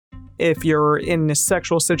if you're in a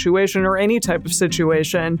sexual situation or any type of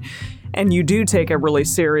situation, and you do take it really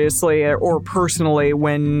seriously or personally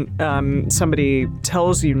when somebody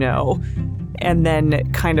tells you no, and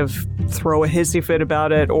then kind of throw a hissy fit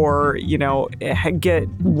about it, or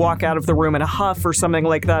walk out of the room in a huff or something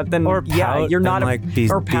like that, then or pout, you're not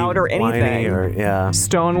or pout or anything, or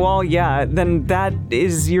stonewall, then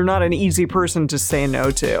you're not an easy person to say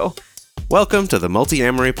no to. Welcome to the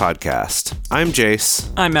Multi-Amory Podcast. I'm Jace.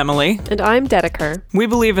 I'm Emily. And I'm Dedeker. We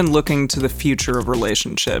believe in looking to the future of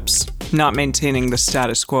relationships, not maintaining the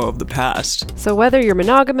status quo of the past. So whether you're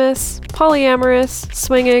monogamous, polyamorous,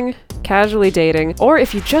 swinging, casually dating, or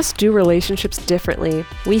if you just do relationships differently,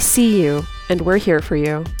 we see you, and we're here for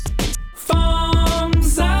you.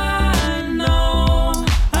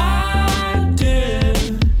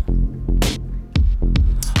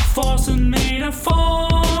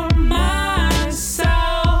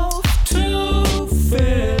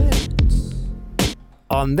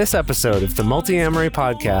 On this episode of the Multi-Amory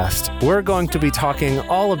Podcast, we're going to be talking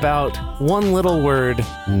all about one little word,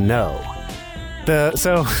 no.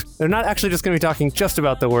 So they're not actually just going to be talking just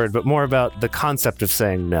about the word, but more about the concept of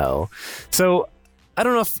saying no. So I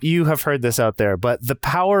don't know if you have heard this out there, but the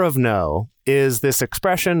power of no is this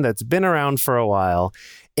expression that's been around for a while,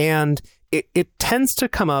 and it tends to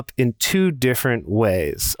come up in two different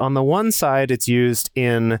ways. On the one side, it's used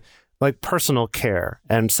in like personal care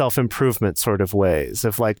and self-improvement sort of ways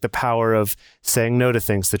of like the power of saying no to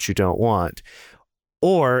things that you don't want.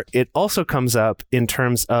 Or it also comes up in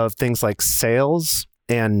terms of things like sales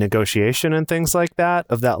and negotiation and things like that,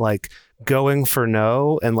 of that like going for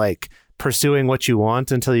no and like pursuing what you want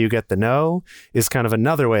until you get the no is kind of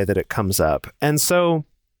another way that it comes up. And so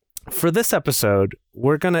for this episode,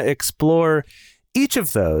 we're going to explore each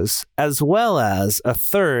of those, as well as a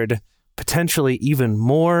third, potentially even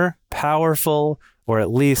more powerful or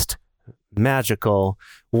at least magical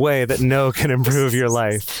way that no can improve your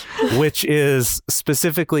life, which is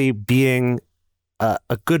specifically being a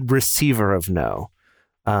good receiver of no.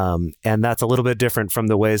 And that's a little bit different from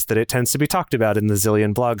the ways that it tends to be talked about in the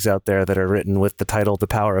zillion blogs out there that are written with the title The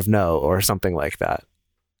Power of No or something like that.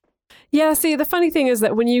 Yeah, see, the funny thing is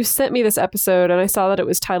that when you sent me this episode and I saw that it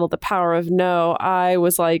was titled The Power of No, I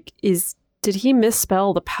was like, did he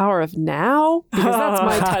misspell the power of now? Because that's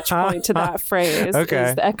my touch point to that phrase, okay.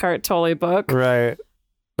 Is the Eckhart Tolle book. Right.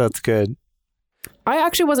 That's good. I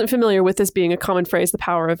actually wasn't familiar with this being a common phrase, the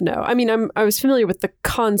power of no. I mean, I was familiar with the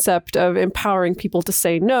concept of empowering people to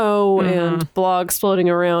say no and blogs floating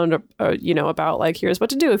around, about like, here's what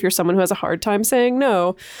to do if you're someone who has a hard time saying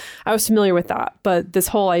no. I was familiar with that. But this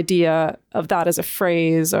whole idea of that as a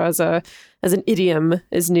phrase or as an idiom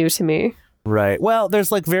is new to me. Right. Well,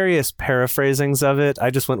 there's like various paraphrasings of it. I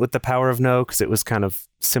just went with the power of no because it was kind of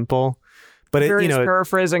simple. But various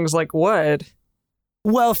paraphrasings like what?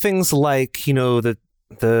 Well, things like,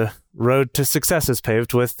 the road to success is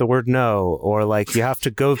paved with the word no, or like you have to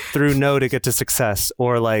go through no to get to success,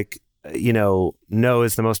 or like, no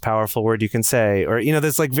is the most powerful word you can say, or,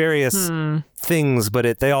 there's like various things,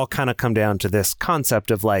 but they all kind of come down to this concept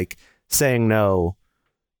of like saying no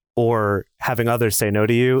or having others say no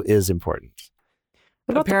to you is important.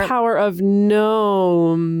 What about the power of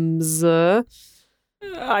gnomes?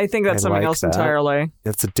 I think that's something else entirely.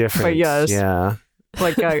 It's a different. But yes. Yeah.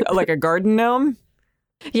 Like a garden gnome?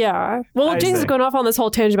 Yeah. Well, James is going off on this whole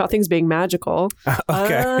tangent about things being magical.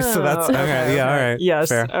 Okay. So that's okay. Yeah. All right. Yes.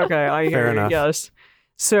 Fair. Okay. I hear Fair you. enough. Yes.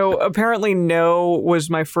 So apparently no was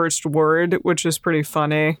my first word, which is pretty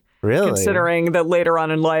funny. Really? Considering that later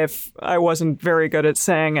on in life, I wasn't very good at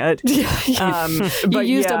saying it. But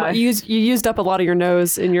you used up a lot of your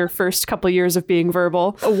nose in your first couple of years of being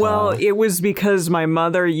verbal. Well, it was because my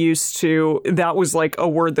mother that was like a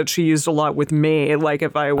word that she used a lot with me. Like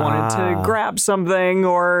if I wanted to grab something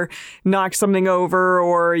or knock something over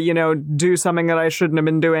or, do something that I shouldn't have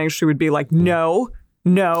been doing, she would be like, no.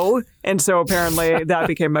 And so apparently that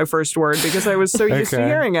became my first word because I was so used to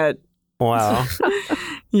hearing it. Wow.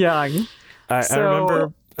 Yeah. I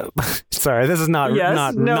remember. Sorry, this is not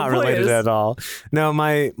related at all. No,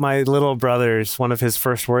 my little brother's one of his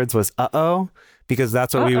first words was "uh-oh," because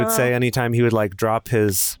that's what we would say anytime he would like drop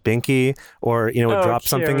his binky or would drop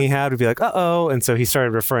something he had, would be like "uh-oh," and so he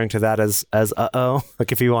started referring to that as "uh-oh."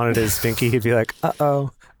 Like if he wanted his binky, he'd be like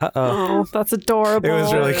 "uh-oh." Oh, that's adorable. It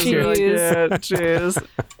was really cute. Jeez.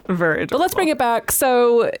 Very adorable. Well, let's bring it back.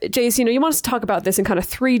 So, Jace, you want us to talk about this in kind of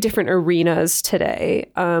three different arenas today,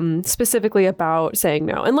 specifically about saying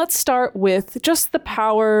no. And let's start with just the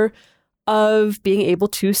power of being able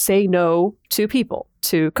to say no to people,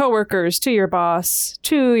 to coworkers, to your boss,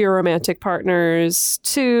 to your romantic partners,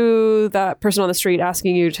 to that person on the street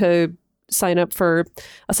asking you to sign up for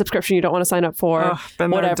a subscription you don't want to sign up for,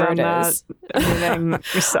 whatever it is.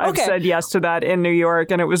 I've said yes to that in New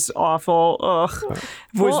York, and it was awful.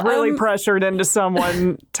 Was really pressured into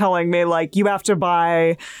someone telling me, like, you have to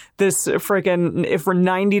buy this freaking, if for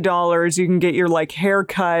 $90 you can get your like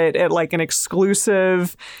haircut at like an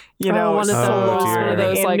exclusive, you know, one of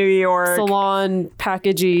those in like New York salon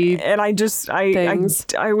packagey. And I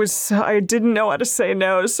didn't know how to say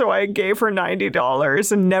no, so I gave her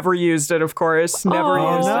 $90 and never used it. Of course, never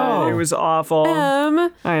used it. It was awful.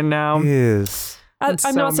 I know. Yes.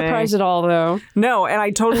 I'm not surprised at all, though. No, and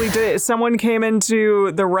I totally did. Someone came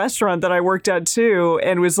into the restaurant that I worked at too,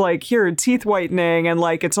 and was like, "Here, teeth whitening, and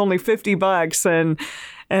like it's only $50,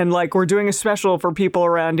 and like we're doing a special for people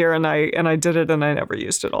around here." And I did it, and I never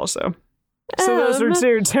used it. Also, so those are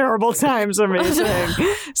two terrible times of me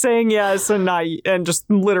saying yes and just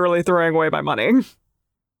literally throwing away my money.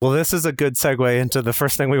 Well, this is a good segue into the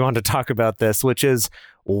first thing we want to talk about this, which is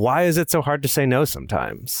why is it so hard to say no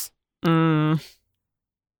sometimes?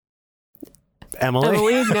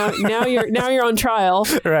 Emily, now you're on trial,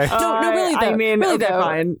 right? No, really though. I mean, really okay, though.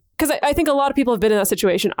 fine. Because I think a lot of people have been in that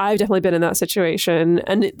situation. I've definitely been in that situation,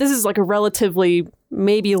 and this is like a relatively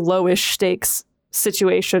maybe lowish stakes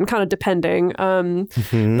situation, kind of depending.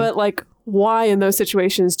 But like, why in those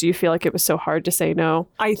situations do you feel like it was so hard to say no?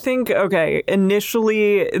 I think, okay,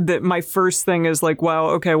 initially my first thing is like, wow,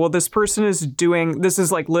 okay, well, this person this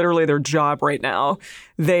is like literally their job right now.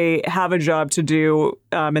 They have a job to do,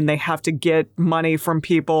 and they have to get money from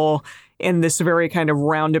people in this very kind of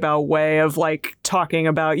roundabout way of like talking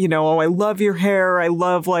about, you know, oh, I love your hair. I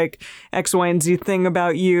love like X, Y, and Z thing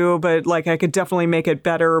about you. But like I could definitely make it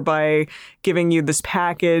better by giving you this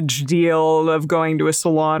package deal of going to a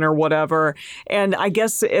salon or whatever. And I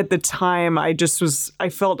guess at the time I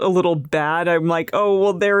felt a little bad. I'm like, oh,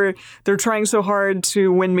 well, they're trying so hard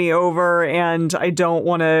to win me over and I don't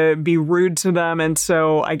want to be rude to them. And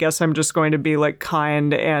so I guess I'm just going to be like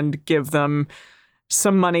kind and give them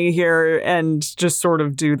some money here and just sort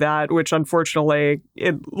of do that, which unfortunately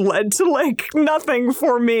it led to like nothing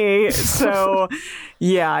for me. So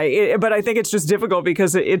yeah, but I think it's just difficult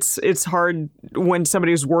because it's hard when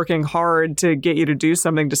somebody's working hard to get you to do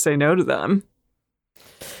something to say no to them.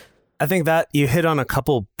 I think that you hit on a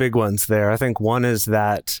couple big ones there. I think one is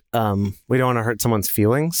that we don't want to hurt someone's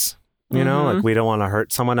feelings, you know, like we don't want to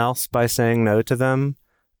hurt someone else by saying no to them.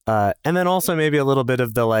 And then also maybe a little bit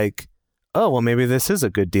of the like, oh, well, maybe this is a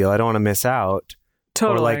good deal. I don't want to miss out.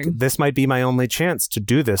 Totally. Or like, this might be my only chance to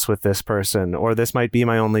do this with this person, or this might be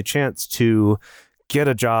my only chance to get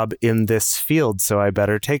a job in this field. So I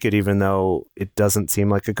better take it, even though it doesn't seem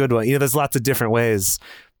like a good one. You know, there's lots of different ways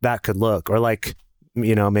that could look. Or like,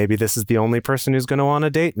 you know, maybe this is the only person who's going to want to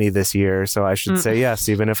date me this year. So I should say yes,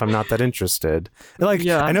 even if I'm not that interested. Like,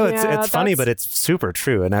 yeah. I know it's funny, but it's super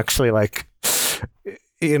true. And actually, like,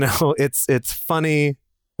 you know, it's funny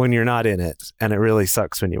when you're not in it, and it really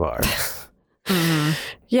sucks when you are.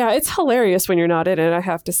 Yeah, it's hilarious when you're not in it, I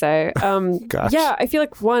have to say. Yeah, I feel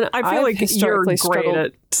like you're great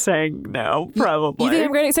at saying no, probably. You think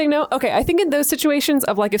I'm great at saying no? Okay, I think in those situations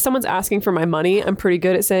of like if someone's asking for my money, I'm pretty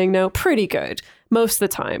good at saying no. Pretty good. Most of the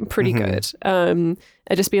time, pretty good.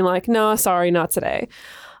 At just being like, no, sorry, not today.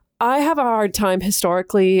 I have a hard time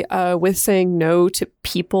historically with saying no to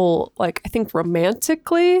people, like I think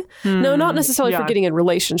romantically. No, not necessarily for getting in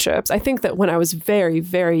relationships. I think that when I was very,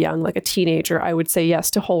 very young, like a teenager, I would say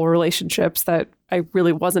yes to whole relationships that I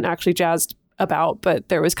really wasn't actually jazzed about. But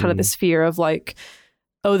there was kind of this fear of like,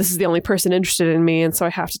 oh, this is the only person interested in me. And so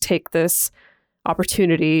I have to take this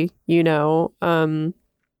opportunity, you know.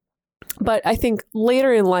 But I think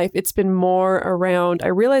later in life, it's been more around, I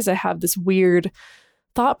realize I have this weird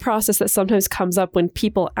thought process that sometimes comes up when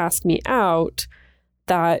people ask me out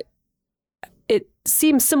that it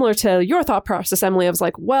seems similar to your thought process, Emily. I was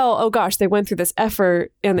like, well, oh gosh, they went through this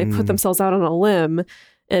effort and they put themselves out on a limb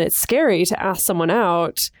and it's scary to ask someone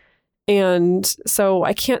out. And so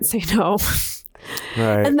I can't say no.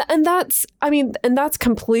 Right. And that's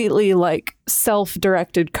completely like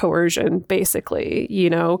self-directed coercion, basically, you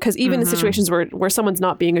know, because even in situations where someone's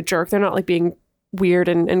not being a jerk, they're not like being weird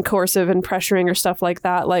and coercive and pressuring or stuff like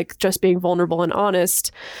that, like just being vulnerable and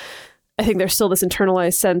honest. I think there's still this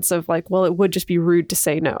internalized sense of like, well, it would just be rude to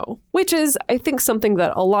say no, which is, I think, something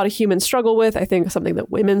that a lot of humans struggle with. I think something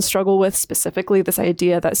that women struggle with specifically, this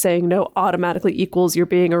idea that saying no automatically equals you're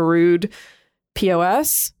being a rude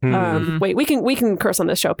POS. Wait, we can curse on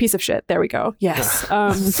this show. Piece of shit. There we go. Yes.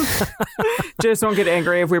 Just don't get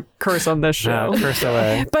angry if we curse on this show. No, curse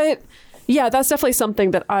away. But yeah, that's definitely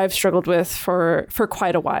something that I've struggled with for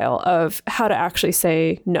quite a while, of how to actually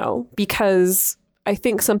say no, because I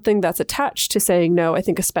think something that's attached to saying no, I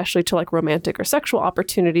think especially to like romantic or sexual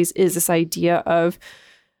opportunities, is this idea of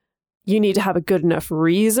you need to have a good enough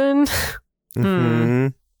reason. Mm-hmm.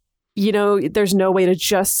 You know, there's no way to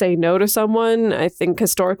just say no to someone. I think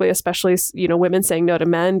historically, especially, you know, women saying no to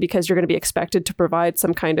men, because you're going to be expected to provide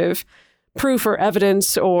some kind of proof or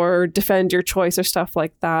evidence or defend your choice or stuff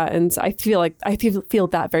like that. And I feel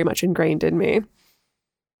that very much ingrained in me.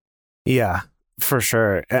 Yeah, for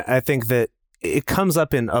sure. I think that it comes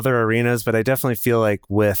up in other arenas, but I definitely feel like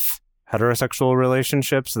with heterosexual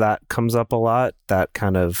relationships, that comes up a lot. That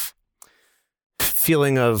kind of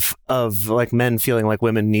feeling of like men feeling like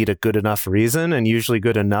women need a good enough reason, and usually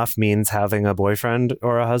good enough means having a boyfriend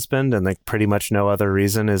or a husband, and like pretty much no other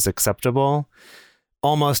reason is acceptable.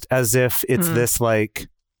 Almost as if it's this like,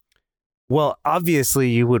 well, obviously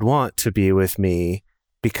you would want to be with me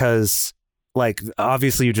because like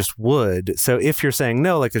obviously you just would. So if you're saying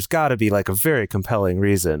no, like there's got to be like a very compelling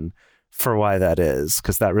reason for why that is,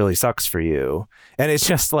 because that really sucks for you. And it's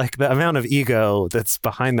just like the amount of ego that's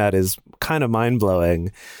behind that is kind of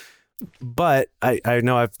mind-blowing. But I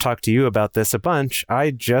know I've talked to you about this a bunch.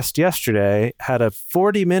 I just yesterday had a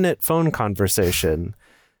 40-minute phone conversation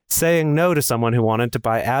saying no to someone who wanted to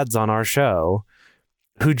buy ads on our show,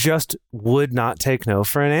 who just would not take no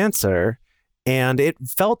for an answer. And it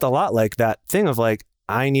felt a lot like that thing of like,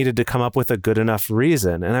 I needed to come up with a good enough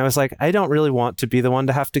reason. And I was like, I don't really want to be the one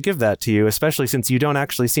to have to give that to you, especially since you don't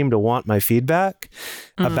actually seem to want my feedback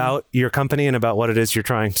about your company and about what it is you're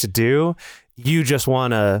trying to do. You just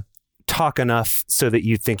want to talk enough so that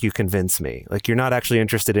you think you convince me. Like you're not actually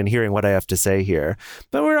interested in hearing what I have to say here.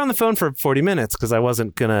 But we were on the phone for 40 minutes because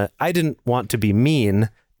I didn't want to be mean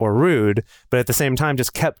or rude, but at the same time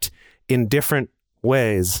just kept in different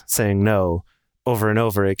ways saying no over and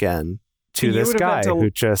over again to this guy who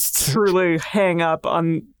just truly hang up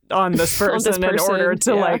on this person in order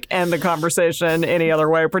to like end the conversation any other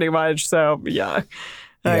way, pretty much. So yeah,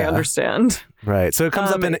 I understand. Right. So it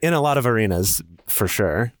comes up in a lot of arenas for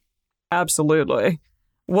sure. Absolutely.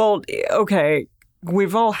 Well, okay.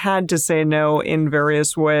 We've all had to say no in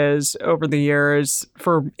various ways over the years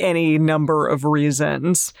for any number of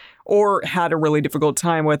reasons, or had a really difficult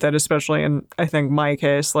time with it, especially in, I think, my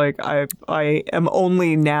case. Like I am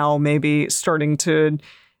only now maybe starting to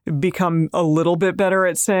become a little bit better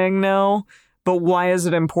at saying no. But why is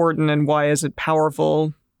it important and why is it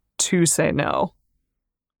powerful to say no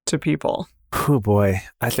to people? Oh boy,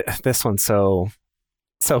 this one's so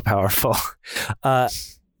powerful.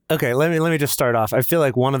 Okay, let me just start off. I feel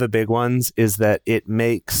like one of the big ones is that it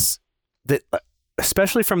makes that,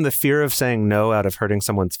 especially from the fear of saying no out of hurting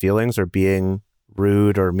someone's feelings or being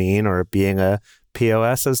rude or mean or being a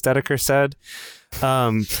POS, as Dedeker said,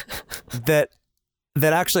 that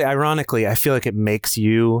actually, ironically, I feel like it makes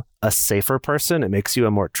you a safer person. It makes you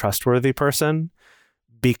a more trustworthy person,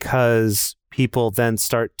 because people then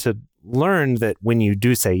start to learn that when you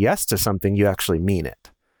do say yes to something, you actually mean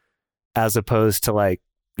it, as opposed to like,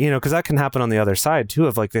 you know, because that can happen on the other side too,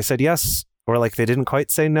 of like they said yes or like they didn't quite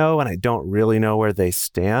say no and I don't really know where they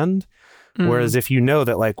stand. Whereas if you know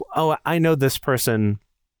that like, oh, I know this person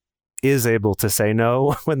is able to say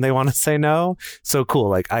no when they want to say no, so cool,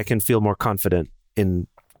 like I can feel more confident in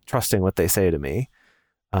trusting what they say to me.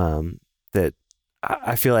 That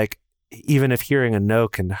I feel like even if hearing a no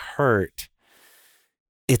can hurt,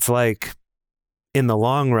 it's like in the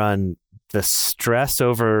long run, the stress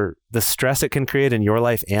it can create in your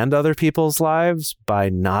life and other people's lives by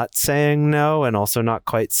not saying no and also not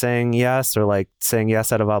quite saying yes, or like saying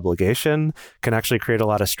yes out of obligation, can actually create a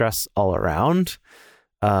lot of stress all around,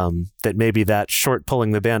 that maybe that short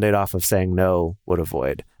pulling the Band-Aid off of saying no would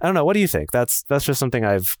avoid. I don't know. What do you think? That's just something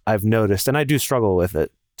I've noticed, and I do struggle with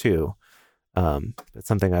it too. It's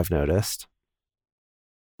something I've noticed.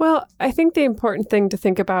 Well, I think the important thing to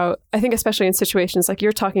think about, I think especially in situations like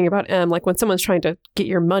you're talking about, Em, like when someone's trying to get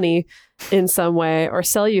your money in some way or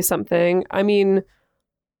sell you something, I mean,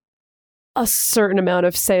 a certain amount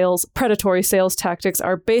of predatory sales tactics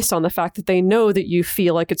are based on the fact that they know that you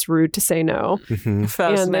feel like it's rude to say no. Mm-hmm.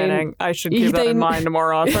 Fascinating. I should keep that in mind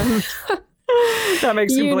more often. That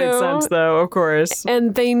makes complete sense, though, of course.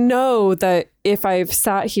 And they know that if I've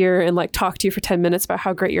sat here and like talked to you for 10 minutes about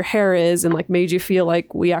how great your hair is and like made you feel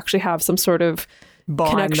like we actually have some sort of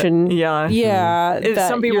bond connection. Yeah. Yeah. That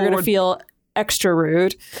some people you're going to would feel extra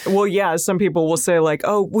rude. Well, yeah, some people will say like,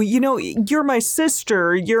 oh, well, you're my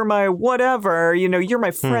sister, you're my whatever, you're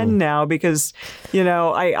my friend now because,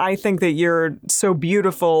 I think that you're so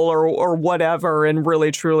beautiful or whatever, and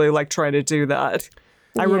really truly like try to do that.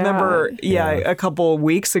 I remember, a couple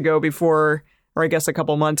weeks ago before, or I guess a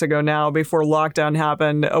couple months ago now, before lockdown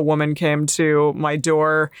happened, a woman came to my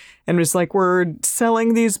door and was like, we're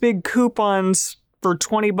selling these big coupons for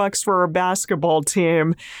 $20 for a basketball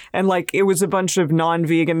team. And like, it was a bunch of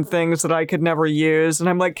non-vegan things that I could never use. And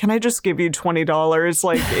I'm like, can I just give you $20?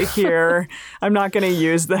 Like, here, I'm not going to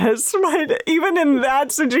use this. But even in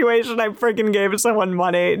that situation, I freaking gave someone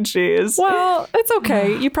money. Jeez. Well, it's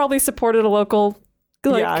okay. You probably supported a local,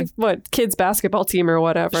 kids basketball team or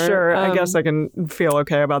whatever. Sure. I guess I can feel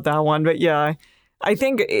okay about that one. But yeah, I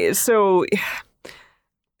think so.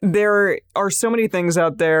 There are so many things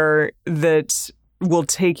out there that will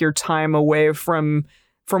take your time away from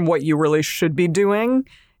what you really should be doing.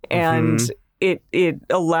 And it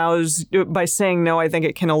allows, by saying no, I think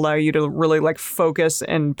it can allow you to really like focus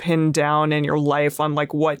and pin down in your life on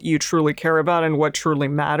like what you truly care about and what truly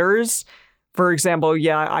matters. For example,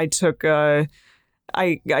 I took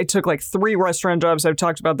I took like 3 restaurant jobs. I've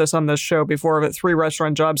talked about this on this show before, but 3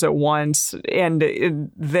 restaurant jobs at once. And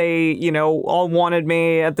they, all wanted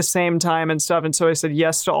me at the same time and stuff. And so I said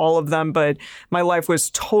yes to all of them. But my life was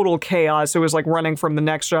total chaos. It was like running from the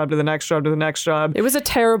next job to the next job to the next job. It was a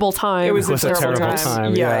terrible time. It was a terrible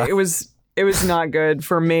time. Yeah, it was not good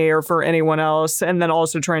for me or for anyone else. And then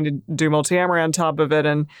also trying to do multi-amory on top of it.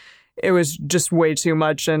 And it was just way too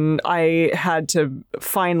much, and I had to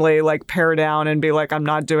finally like pare down and be like, I'm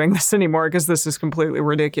not doing this anymore because this is completely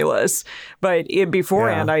ridiculous. But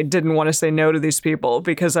beforehand, I didn't want to say no to these people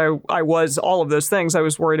because I was all of those things. I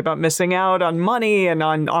was worried about missing out on money and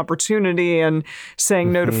on opportunity and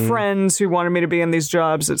saying no to friends who wanted me to be in these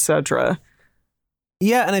jobs, etc.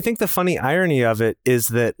 Yeah, and I think the funny irony of it is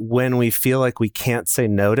that when we feel like we can't say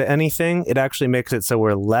no to anything, it actually makes it so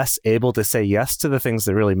we're less able to say yes to the things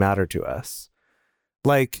that really matter to us.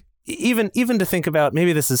 Like, even to think about,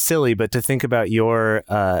 maybe this is silly, but to think about your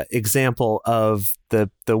example of the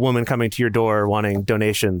woman coming to your door wanting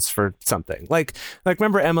donations for something. Like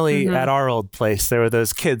remember Emily at our old place, there were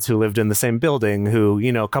those kids who lived in the same building who,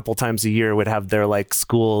 a couple times a year would have their like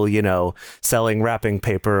school, selling wrapping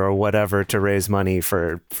paper or whatever to raise money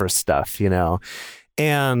for stuff,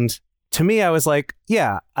 And to me, I was like,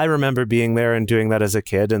 yeah, I remember being there and doing that as a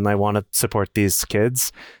kid, and I want to support these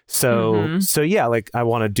kids. So yeah, like I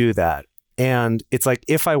want to do that. And it's like,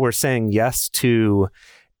 if I were saying yes to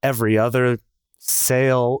every other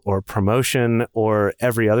sale or promotion or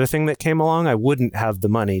every other thing that came along, I wouldn't have the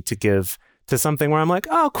money to give to something where I'm like,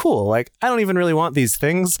 oh, cool. Like, I don't even really want these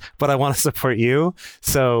things, but I want to support you.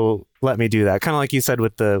 So let me do that. Kind of like you said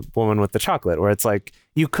with the woman with the chocolate, where it's like,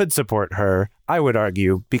 you could support her, I would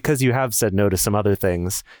argue, because you have said no to some other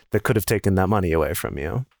things that could have taken that money away from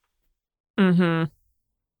you.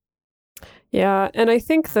 Yeah. And I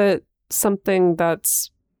think that something that's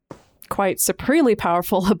quite supremely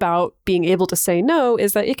powerful about being able to say no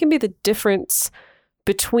is that it can be the difference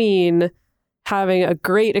between having a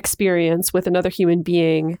great experience with another human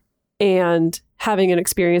being and having an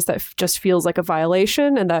experience that just feels like a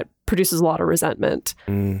violation and that produces a lot of resentment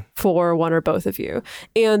for one or both of you.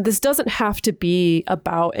 And this doesn't have to be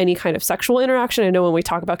about any kind of sexual interaction. I know when we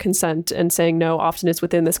talk about consent and saying no, often it's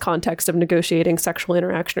within this context of negotiating sexual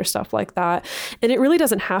interaction or stuff like that. And it really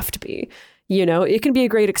doesn't have to be. It can be a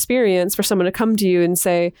great experience for someone to come to you and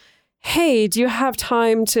say, hey, do you have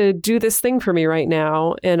time to do this thing for me right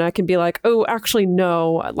now? And I can be like, oh, actually,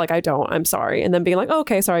 no, like I don't, I'm sorry. And then being like, oh,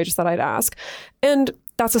 okay, sorry, I just thought I'd ask. And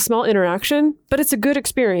that's a small interaction, but it's a good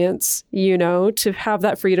experience, to have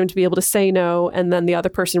that freedom to be able to say no, and then the other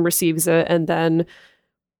person receives it, and then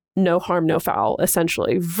no harm, no foul,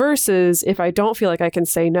 essentially. Versus if I don't feel like I can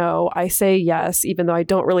say no, I say yes, even though I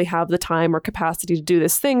don't really have the time or capacity to do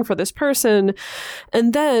this thing for this person.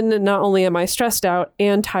 And then not only am I stressed out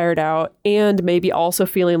and tired out, and maybe also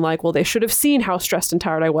feeling like, well, they should have seen how stressed and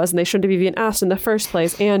tired I was, and they shouldn't have even asked in the first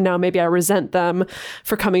place. And now maybe I resent them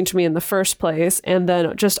for coming to me in the first place. And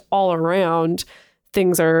then just all around,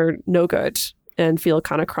 things are no good and feel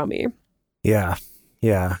kind of crummy. Yeah.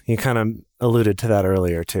 Yeah. You kind of alluded to that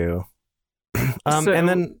earlier too. And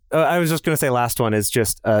then I was just going to say last one is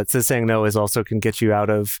just saying no is also can get you out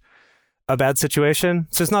of a bad situation.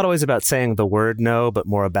 So it's not always about saying the word no, but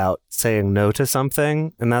more about saying no to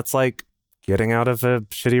something. And that's like getting out of a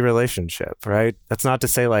shitty relationship, right? That's not to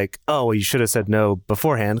say like, oh, well, you should have said no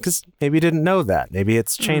beforehand, because maybe you didn't know that. Maybe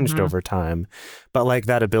it's changed over time. But like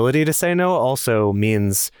that ability to say no also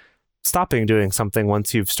means stopping doing something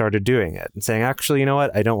once you've started doing it and saying, actually, you know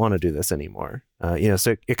what? I don't want to do this anymore.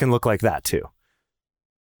 So it can look like that too.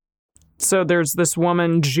 So there's this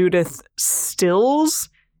woman, Judith Stills,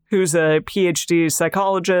 who's a PhD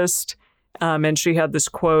psychologist. And she had this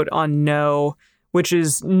quote on no, which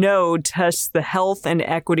is, no tests the health and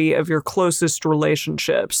equity of your closest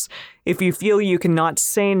relationships. If you feel you cannot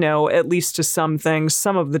say no, at least to some things,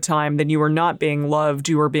 some of the time, then you are not being loved,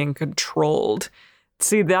 you are being controlled.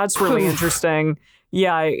 See, that's really interesting.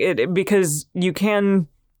 Yeah, because you can,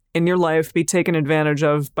 in your life, be taken advantage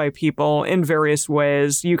of by people in various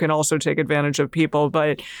ways. You can also take advantage of people,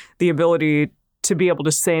 but the ability to be able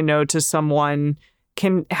to say no to someone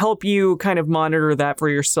can help you kind of monitor that for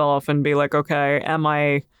yourself and be like, okay, am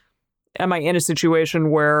I in a situation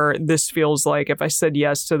where this feels like if I said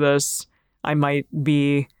yes to this, I might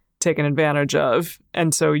be taken advantage of?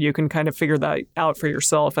 And so you can kind of figure that out for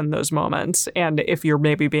yourself in those moments. And if you're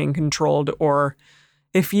maybe being controlled, or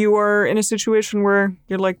if you are in a situation where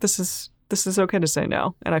you're like, this is okay to say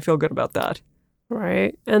no, and I feel good about that.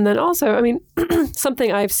 Right. And then also, I mean,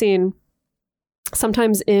 something I've seen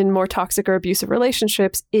sometimes in more toxic or abusive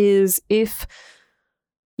relationships is if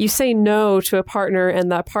you say no to a partner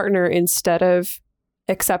and that partner, instead of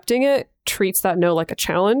accepting it, treats that no like a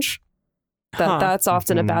challenge, that's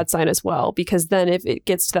often a bad sign as well. Because then if it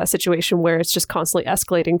gets to that situation where it's just constantly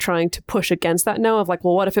escalating, trying to push against that no of like,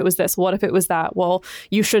 well, what if it was this? What if it was that? Well,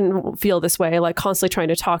 you shouldn't feel this way, like constantly trying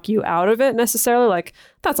to talk you out of it necessarily. Like,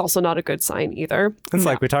 that's also not a good sign either. It's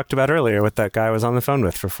like we talked about earlier with that guy I was on the phone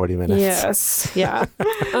with for 40 minutes. Yes. Yeah.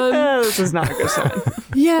 This is not a good sign.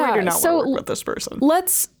 Yeah. You're not want to work with this person.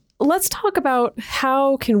 Let's talk about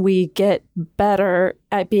how can we get better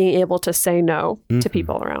at being able to say no to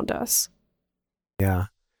people around us. Yeah.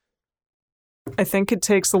 I think it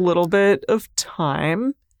takes a little bit of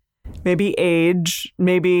time, maybe age,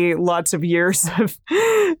 maybe lots of years of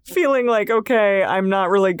feeling like, okay, I'm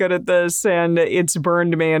not really good at this and it's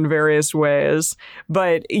burned me in various ways.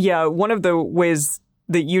 But yeah, one of the ways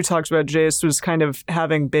that you talked about, Jace, was kind of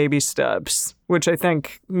having baby steps, which I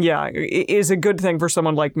think, yeah, is a good thing for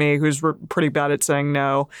someone like me who's pretty bad at saying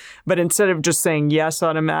no. But instead of just saying yes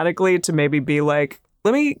automatically, to maybe be like,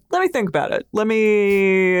 let me think about it. Let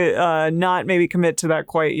me not maybe commit to that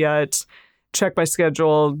quite yet. Check my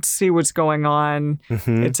schedule, see what's going on,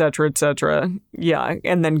 et cetera, et cetera. Yeah,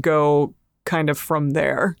 and then go kind of from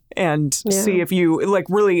there and see if you like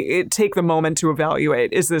really take the moment to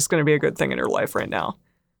evaluate, is this going to be a good thing in your life right now?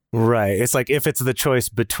 Right. It's like if it's the choice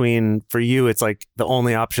between, for you, it's like the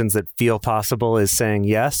only options that feel possible is saying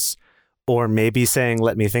yes, or maybe saying,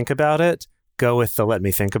 let me think about it. Go with the let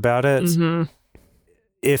me think about it. Mm-hmm.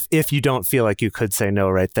 If you don't feel like you could say no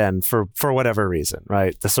right then for whatever reason,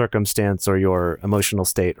 right? The circumstance or your emotional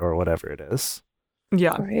state or whatever it is.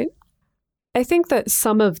 Yeah. Right. I think that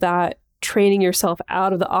some of that training yourself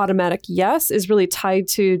out of the automatic yes is really tied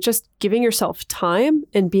to just giving yourself time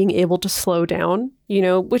and being able to slow down,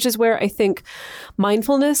 which is where I think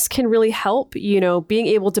mindfulness can really help, being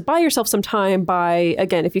able to buy yourself some time by,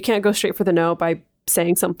 again, if you can't go straight for the no, by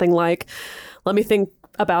saying something like, let me think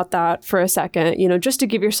about that for a second, just to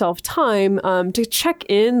give yourself time to check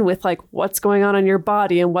in with like what's going on in your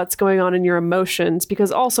body and what's going on in your emotions,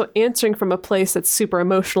 because also answering from a place that's super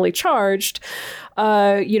emotionally charged,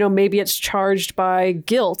 maybe it's charged by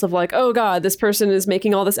guilt of like, oh God, this person is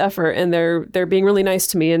making all this effort and they're being really nice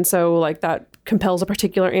to me. And so like that compels a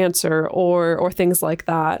particular answer or things like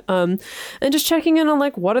that. And just checking in on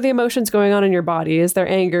like, what are the emotions going on in your body? Is there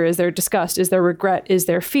anger? Is there disgust? Is there regret? Is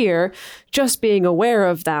there fear? Just being aware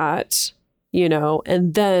of that,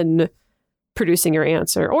 and then producing your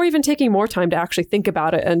answer, or even taking more time to actually think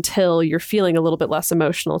about it until you're feeling a little bit less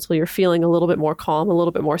emotional, until you're feeling a little bit more calm, a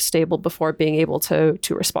little bit more stable before being able to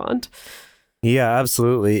respond. Yeah,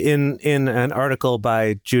 absolutely. In an article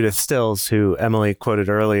by Judith Stills, who Emily quoted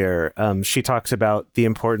earlier, she talks about the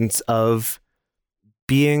importance of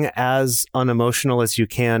being as unemotional as you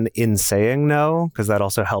can in saying no, because that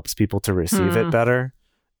also helps people to receive it better.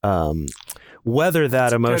 Whether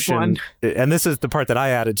that emotion, and this is the part that I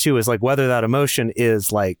added too, is like whether that emotion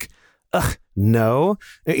is like, no,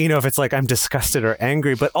 if it's like I'm disgusted or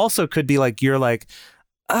angry, but also could be like, you're like,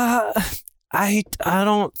 I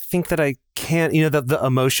don't think that I can, the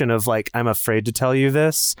emotion of like, I'm afraid to tell you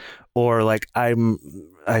this, or like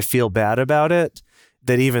I feel bad about it,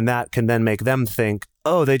 that even that can then make them think,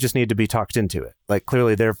 oh, they just need to be talked into it. Like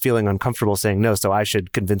clearly they're feeling uncomfortable saying no, so I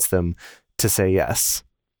should convince them to say yes.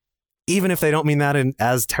 Even if they don't mean that in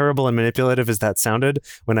as terrible and manipulative as that sounded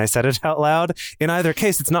when I said it out loud, in either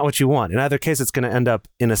case, it's not what you want. In either case, it's going to end up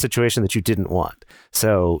in a situation that you didn't want.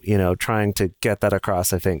 So, trying to get that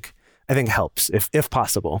across, I think, I think helps if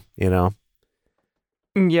possible,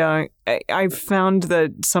 Yeah, I've found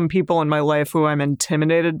that some people in my life who I'm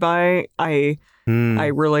intimidated by,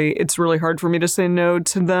 it's really hard for me to say no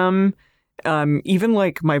to them. Even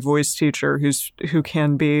like my voice teacher, who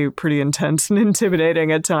can be pretty intense and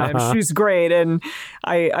intimidating at times. She's great, and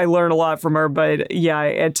I learn a lot from her. But yeah,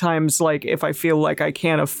 at times, like if I feel like I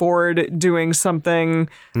can't afford doing something,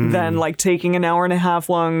 then like taking an hour and a half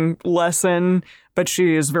long lesson, but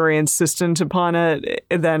she is very insistent upon it,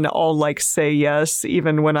 then I'll like say yes,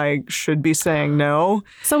 even when I should be saying no.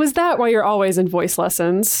 So is that why you're always in voice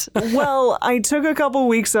lessons? Well, I took a couple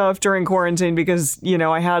weeks off during quarantine because,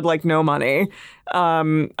 I had like no money.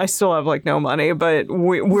 I still have like no money, but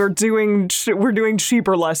we're doing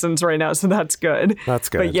cheaper lessons right now, so that's good. That's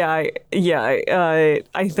good. But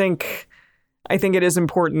I think it is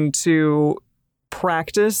important to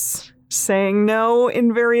practice saying no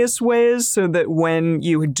in various ways so that when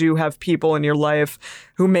you do have people in your life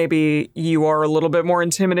who maybe you are a little bit more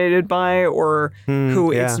intimidated by or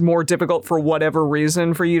who it's more difficult for whatever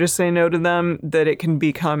reason for you to say no to them, that it can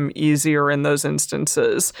become easier in those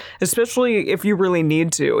instances, especially if you really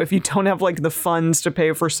need to. If you don't have like the funds to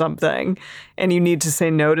pay for something and you need to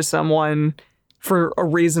say no to someone for a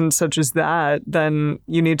reason such as that, then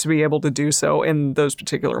you need to be able to do so in those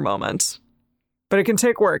particular moments. But it can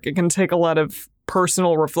take work. It can take a lot of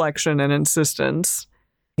personal reflection and insistence.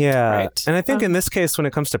 Yeah. Right. And I think in this case, when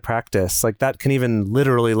it comes to practice, like that can even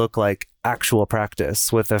literally look like actual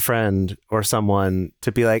practice with a friend or someone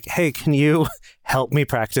to be like, hey, can you help me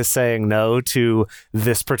practice saying no to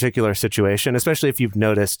this particular situation? Especially if you've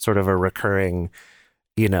noticed sort of a recurring,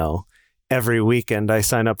 every weekend I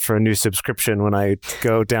sign up for a new subscription when I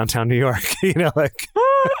go downtown New York, like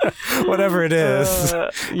whatever it is,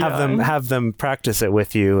 have them practice it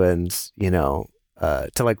with you and,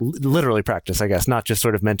 to like literally practice, I guess, not just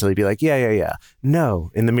sort of mentally be like, yeah,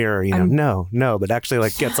 no, in the mirror, no, but actually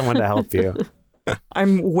like get someone to help you.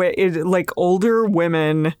 Like older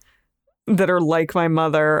women that are like my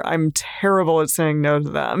mother, I'm terrible at saying no to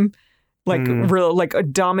them. Like real, like a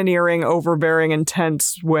domineering, overbearing,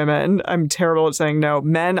 intense women. I'm terrible at saying no.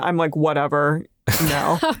 Men, I'm like, whatever.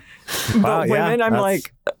 No. But women, I'm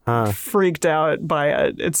like freaked out by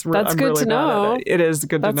it. That's I'm good really to know. It is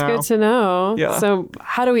good to know. That's good to know. Yeah. So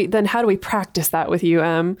how do we practice that with you,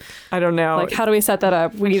 Em? I don't know. Like, how do we set that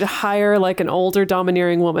up? We need to hire like an older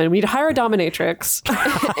domineering woman. We need to hire a dominatrix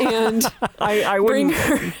and I bring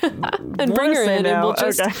her and bring her in, and we'll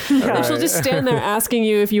just and she'll just stand there asking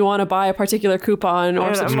you if you want to buy a particular coupon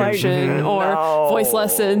or subscription or voice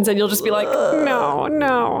lessons, and you'll just be like, no,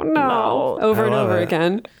 over and over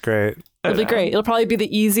again. Great. It'll be great. It'll probably be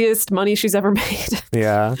the easiest money she's ever made.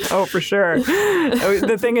 Yeah. Oh, for sure.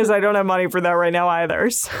 The thing is, I don't have money for that right now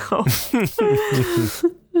either. So.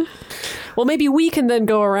 Well, maybe we can then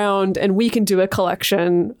go around and we can do a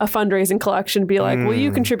collection, a fundraising collection, be like, will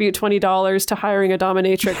you contribute $20 to hiring a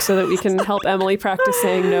dominatrix so that we can help Emily practice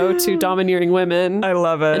saying no to domineering women? I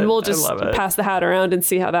love it. And we'll just pass the hat around and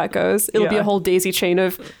see how that goes. It'll be a whole daisy chain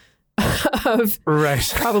of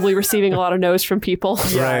probably receiving a lot of no's from people.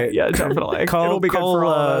 Right. Yeah, definitely. It'll be good for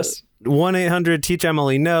all of us.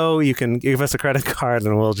 1-800-TEACH-EMILY No. You can give us a credit card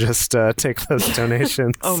and we'll just take those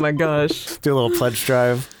donations. Oh my gosh. Do a little pledge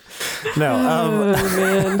drive. No.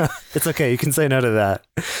 Man. It's okay. You can say no to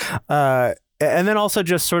that. And then also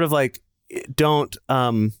just sort of like, don't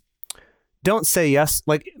say yes.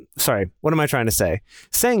 Like, sorry, what am I trying to say?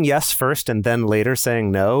 Saying yes first and then later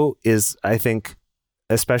saying no is, I think,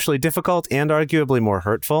 especially difficult and arguably more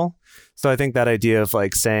hurtful. So I think that idea of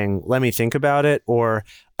like saying, let me think about it, or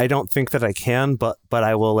I don't think that I can, but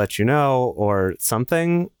I will let you know, or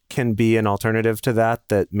something can be an alternative to that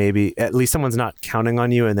maybe at least someone's not counting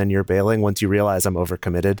on you and then you're bailing once you realize I'm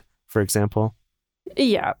overcommitted, for example.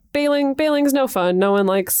 Yeah. Bailing's no fun. No one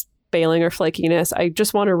likes bailing or flakiness. I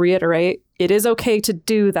just want to reiterate, it is okay to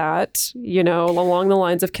do that, along the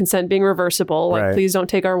lines of consent being reversible. Like, please don't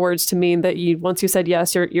take our words to mean that once you said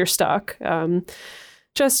yes, you're stuck.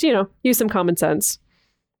 Just, use some common sense.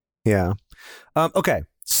 Yeah. Okay.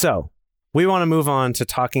 So we want to move on to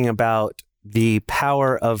talking about the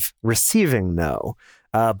power of receiving no.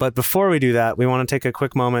 But before we do that, we want to take a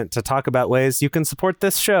quick moment to talk about ways you can support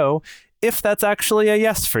this show if that's actually a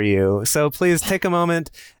yes for you. So please take a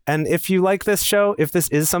moment. And if you like this show, if this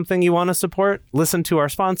is something you want to support, listen to our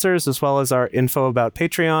sponsors as well as our info about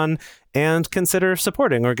Patreon and consider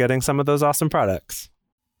supporting or getting some of those awesome products.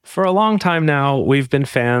 For a long time now, we've been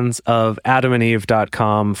fans of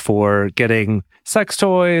adamandeve.com for getting sex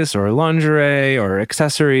toys or lingerie or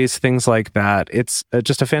accessories, things like that. It's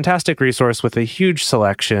just a fantastic resource with a huge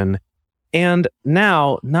selection. And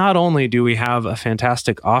now, not only do we have a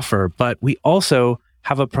fantastic offer, but we also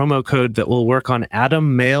have a promo code that will work on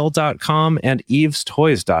AdamMail.com and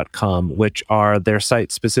EvesToys.com, which are their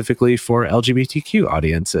sites specifically for LGBTQ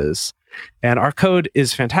audiences. And our code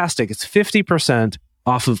is fantastic. It's 50%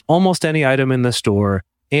 off of almost any item in the store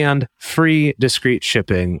and free discreet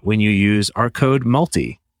shipping when you use our code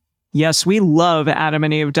MULTI. Yes, we love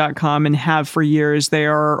AdamandEve.com and have for years. They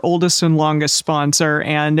are our oldest and longest sponsor,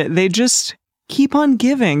 and they just keep on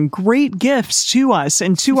giving great gifts to us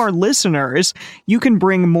and to our listeners. You can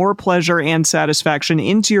bring more pleasure and satisfaction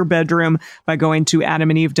into your bedroom by going to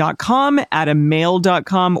AdamandEve.com,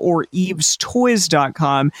 AdamMail.com, or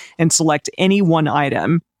EvesToys.com and select any one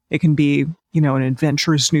item. It can be, an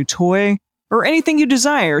adventurous new toy or anything you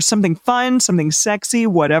desire, something fun, something sexy,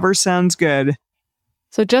 whatever sounds good.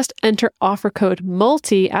 So just enter offer code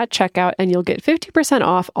MULTI at checkout and you'll get 50%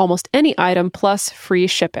 off almost any item plus free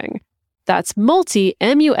shipping. That's MULTI,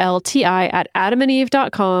 M-U-L-T-I, at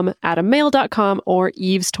AdamandEve.com, AdamMail.com, or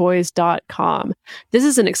EvesToys.com. This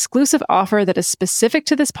is an exclusive offer that is specific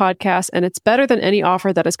to this podcast, and it's better than any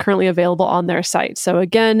offer that is currently available on their site. So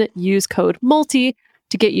again, use code MULTI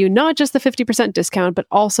to get you not just the 50% discount, but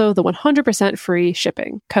also the 100% free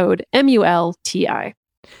shipping. Code MULTI.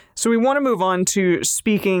 So we want to move on to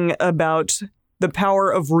speaking about the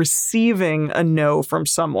power of receiving a no from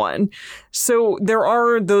someone. So there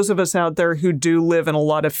are those of us out there who do live in a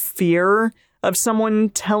lot of fear of someone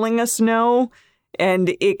telling us no,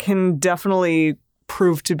 and it can definitely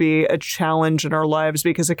prove to be a challenge in our lives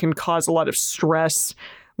because it can cause a lot of stress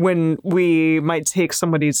when we might take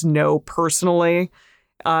somebody's no personally.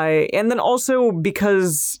 And then also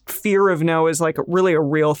because fear of no is like really a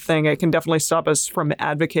real thing, it can definitely stop us from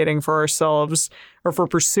advocating for ourselves or for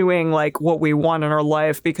pursuing like what we want in our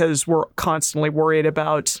life because we're constantly worried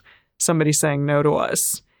about somebody saying no to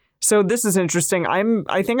us. So this is interesting.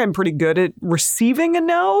 I think I'm pretty good at receiving a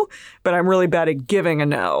no, but I'm really bad at giving a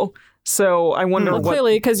no. So I wonder what...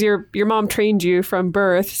 Clearly, because your mom trained you from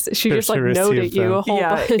birth. She just like noed at you a whole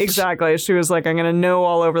bunch. Exactly. She was like, I'm going to know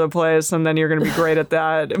all over the place and then you're going to be great at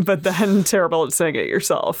that. But then terrible at saying it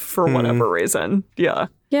yourself for whatever reason. Yeah.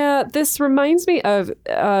 Yeah, this reminds me of,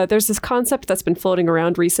 there's this concept that's been floating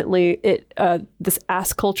around recently. This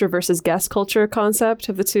ask culture versus guess culture concept.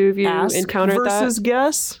 Have the two of you encountered that? Ask versus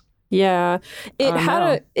guess? Yeah.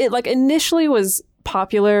 It initially was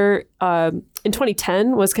popular in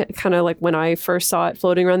 2010 was kind of like when I first saw it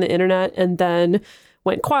floating around the internet, and then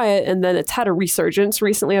went quiet, and then it's had a resurgence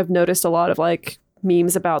recently. I've noticed a lot of like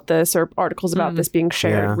memes about this or articles about this being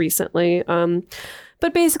shared recently.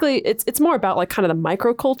 But basically it's more about like kind of the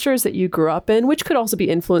microcultures that you grew up in, which could also be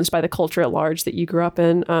influenced by the culture at large that you grew up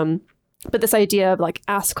in. But this idea of like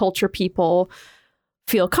ask culture people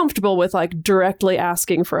feel comfortable with like directly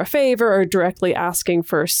asking for a favor or directly asking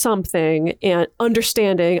for something and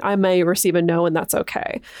understanding I may receive a no and that's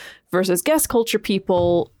okay. Versus guest culture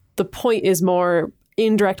people, the point is more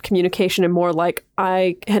indirect communication and more like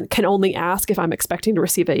I can only ask if I'm expecting to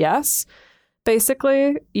receive a yes,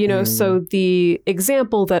 basically. So the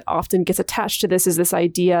example that often gets attached to this is this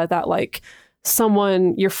idea that like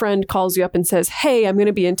your friend calls you up and says, hey, I'm going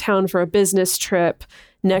to be in town for a business trip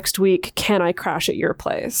next week, can I crash at your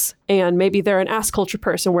place? And maybe they're an ask culture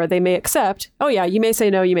person where they may accept, oh yeah, you may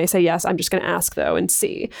say no, you may say yes, I'm just going to ask though and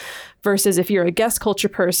see. Versus if you're a guest culture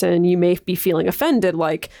person, you may be feeling offended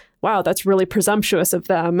like, wow, that's really presumptuous of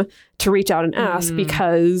them to reach out and ask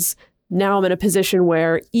because now I'm in a position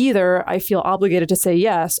where either I feel obligated to say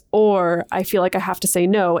yes or I feel like I have to say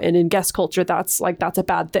no. And in guest culture, that's a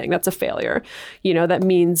bad thing. That's a failure. That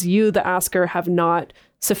means you, the asker, have not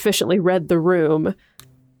sufficiently read the room,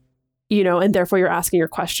 and therefore you're asking your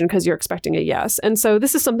question because you're expecting a yes. And so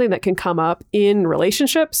this is something that can come up in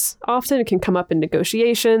relationships often. It can come up in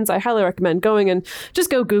negotiations. I highly recommend going and just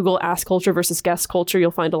go Google ask culture versus guest culture.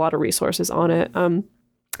 You'll find a lot of resources on it.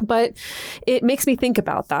 But it makes me think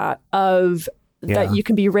about that you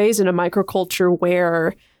can be raised in a microculture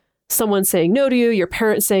where someone saying no to you, your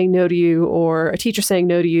parents saying no to you, or a teacher saying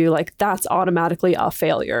no to you, like that's automatically a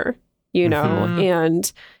failure,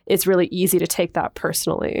 and it's really easy to take that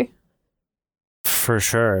personally. For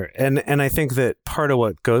sure. And I think that part of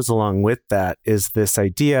what goes along with that is this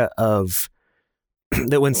idea of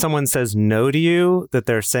that when someone says no to you, that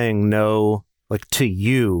they're saying no like to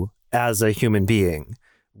you as a human being,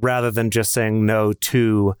 rather than just saying no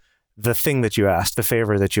to the thing that you asked, the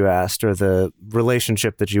favor that you asked, or the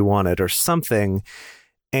relationship that you wanted, or something.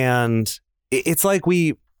 And it's like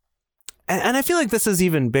and I feel like this is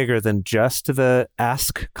even bigger than just the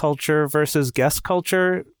ask culture versus guest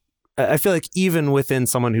culture I feel like even within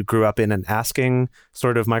someone who grew up in an asking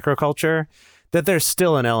sort of microculture, that there's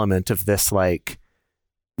still an element of this like,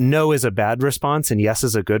 no is a bad response and yes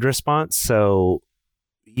is a good response. So,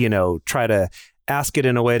 try to ask it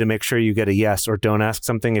in a way to make sure you get a yes, or don't ask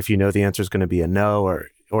something if you know the answer is going to be a no,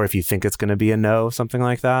 or if you think it's going to be a no, something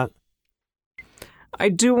like that. I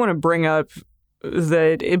do want to bring up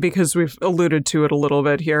that because we've alluded to it a little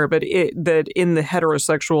bit here, but that in the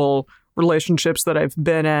heterosexual relationships that I've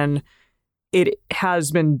been in, it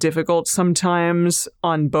has been difficult sometimes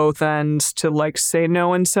on both ends to like say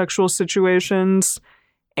no in sexual situations.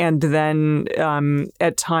 And then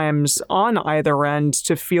at times on either end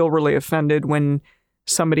to feel really offended when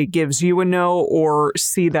somebody gives you a no, or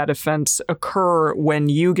see that offense occur when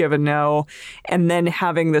you give a no, and then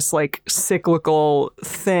having this like cyclical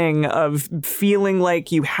thing of feeling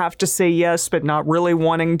like you have to say yes but not really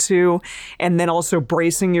wanting to, and then also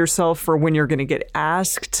bracing yourself for when you're going to get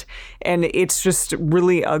asked. And it's just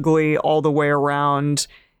really ugly all the way around.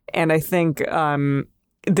 And I think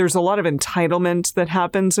there's a lot of entitlement that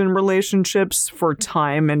happens in relationships for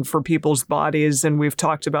time and for people's bodies, and we've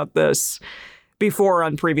talked about this before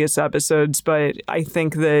on previous episodes, but I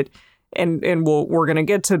think that, and we're going to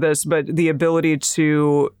get to this, but the ability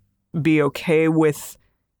to be okay with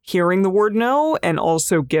hearing the word no and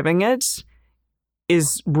also giving it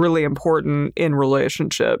is really important in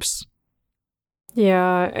relationships.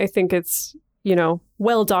 Yeah, I think it's,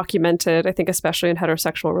 well documented, I think especially in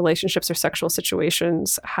heterosexual relationships or sexual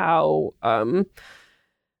situations, how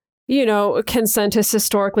consent has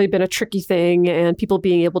historically been a tricky thing, and people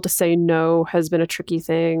being able to say no has been a tricky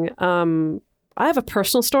thing. I have a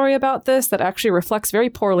personal story about this that actually reflects very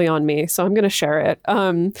poorly on me, so I'm going to share it.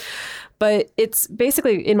 But it's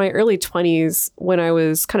basically in my early 20s when I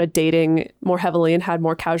was kind of dating more heavily and had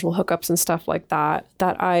more casual hookups and stuff like that,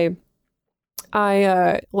 that I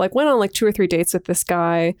went on like 2 or 3 dates with this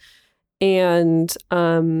guy, and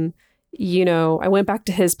I went back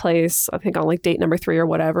to his place, I think on like date number 3 or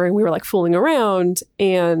whatever, and we were like fooling around,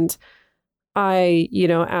 and I,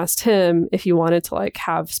 asked him if he wanted to like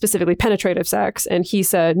have specifically penetrative sex, and he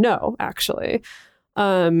said no, actually.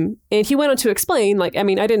 And he went on to explain, like, I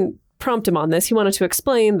didn't prompt him on this. He wanted to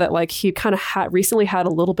explain that like he kind of recently had a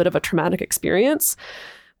little bit of a traumatic experience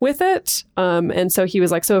with it. And so he was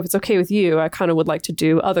like, so if it's okay with you, I kind of would like to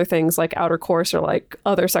do other things like outer course or like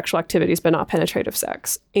other sexual activities, but not penetrative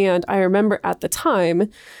sex. And I remember at the time,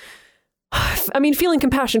 feeling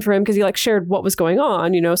compassion for him because he like shared what was going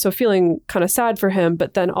on, so feeling kind of sad for him.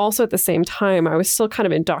 But then also at the same time, I was still kind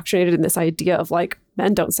of indoctrinated in this idea of like,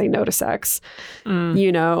 men don't say no to sex,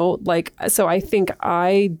 so I think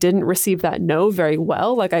I didn't receive that no very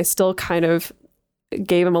well. Like I still kind of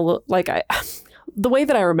gave him a little, the way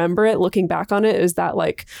that I remember it, looking back on it, is that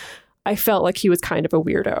like I felt like he was kind of a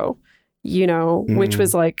weirdo, which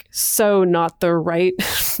was like so not the right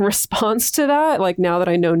response to that. Like now that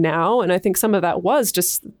I know now, and I think some of that was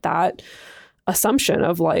just that assumption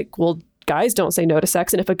of like, well, guys don't say no to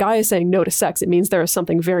sex, and if a guy is saying no to sex, it means there is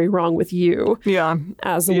something very wrong with you,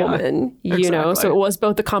 as a woman, exactly. So it was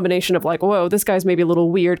both the combination of like, whoa, this guy's maybe a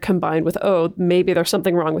little weird, combined with, oh, maybe there's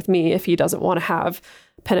something wrong with me if he doesn't want to have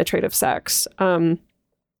penetrative sex. And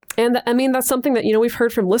that's something that, we've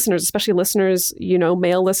heard from listeners, especially listeners,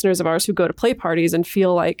 male listeners of ours who go to play parties and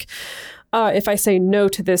feel like, if I say no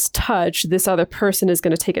to this touch, this other person is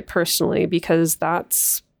going to take it personally, because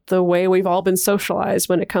that's the way we've all been socialized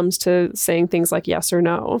when it comes to saying things like yes or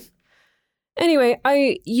no. Anyway,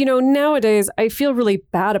 nowadays I feel really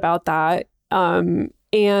bad about that.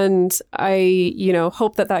 And I,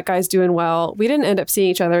 hope that guy's doing well. We didn't end up seeing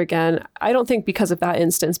each other again. I don't think because of that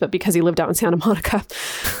instance, but because he lived out in Santa Monica,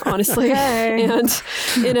 honestly. And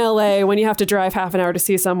in LA, when you have to drive half an hour to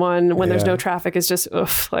see someone when there's no traffic, is just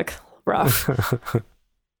like rough.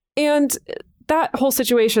 And that whole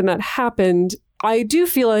situation that happened, I do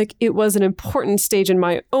feel like it was an important stage in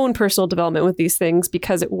my own personal development with these things,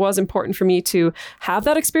 because it was important for me to have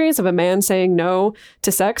that experience of a man saying no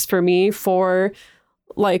to sex for me for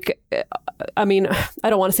like, I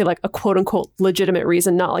don't want to say like a quote unquote legitimate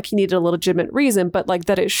reason, not like he needed a legitimate reason, but like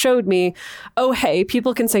that it showed me, oh, hey,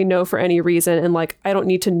 people can say no for any reason. And like, I don't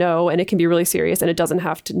need to know, and it can be really serious, and it doesn't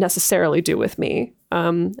have to necessarily do with me.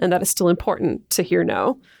 And that is still important to hear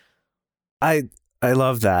no. I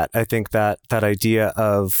love that. I think that idea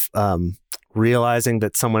of realizing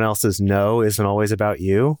that someone else's no isn't always about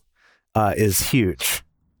you is huge.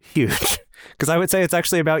 Because I would say it's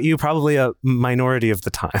actually about you probably a minority of the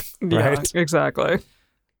time, right? Yeah, exactly.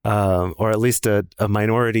 Or at least a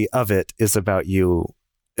minority of it is about you.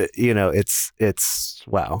 It's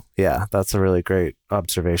wow. Yeah, that's a really great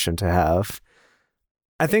observation to have.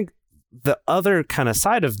 I think the other kind of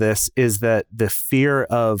side of this is that the fear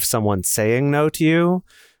of someone saying no to you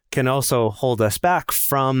can also hold us back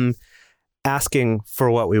from asking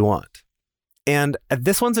for what we want. And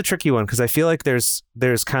this one's a tricky one because I feel like there's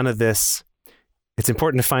kind of this, it's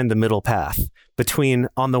important to find the middle path between,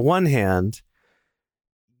 on the one hand,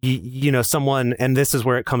 you know, someone, and this is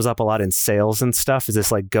where it comes up a lot in sales and stuff, is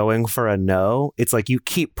this like going for a no. It's like you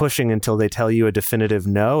keep pushing until they tell you a definitive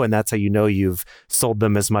no, and that's how you know you've sold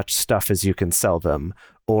them as much stuff as you can sell them.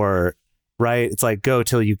 Or, right, it's like go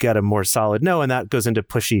till you get a more solid no, and that goes into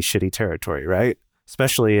pushy, shitty territory, right?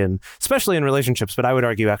 Especially in relationships, but I would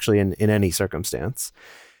argue actually in any circumstance.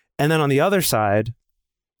 And then on the other side,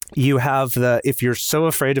 you have if you're so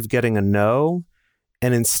afraid of getting a no,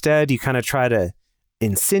 and instead you kind of try to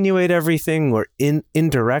insinuate everything or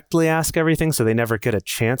indirectly ask everything so they never get a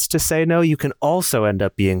chance to say no, you can also end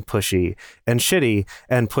up being pushy and shitty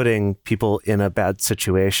and putting people in a bad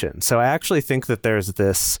situation. So I actually think that there's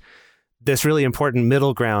this really important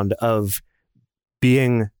middle ground of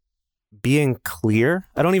being clear.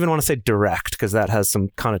 I don't even want to say direct because that has some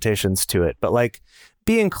connotations to it, but like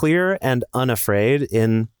being clear and unafraid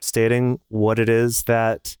in stating what it is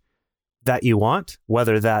that you want,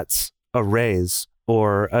 whether that's a raise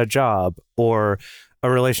or a job or a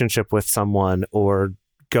relationship with someone or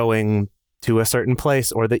going to a certain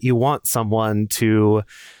place, or that you want someone to,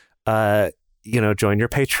 join your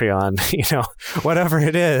Patreon, whatever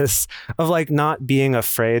it is, of like not being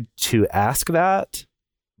afraid to ask that,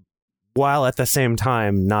 while at the same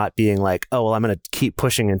time not being like, oh, well, I'm going to keep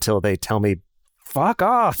pushing until they tell me, fuck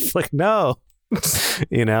off. Like, no,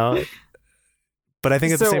 But I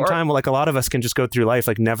think at the same time, like a lot of us can just go through life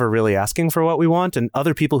like never really asking for what we want, and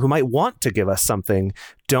other people who might want to give us something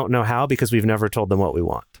don't know how because we've never told them what we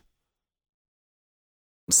want.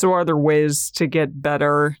 So are there ways to get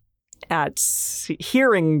better at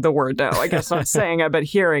hearing the word no? I guess not saying it, but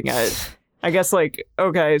hearing it. I guess like,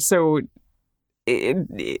 okay, so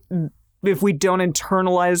if we don't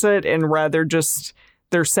internalize it and rather just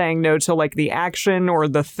they're saying no to like the action or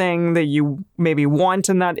the thing that you maybe want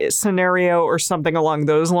in that scenario or something along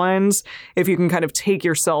those lines, if you can kind of take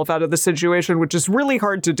yourself out of the situation, which is really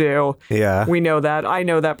hard to do. Yeah. We know that. I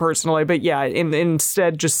know that personally. But yeah,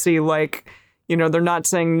 instead just see like, they're not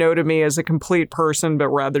saying no to me as a complete person, but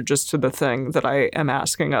rather just to the thing that I am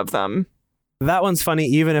asking of them. That one's funny,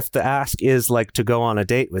 even if the ask is like to go on a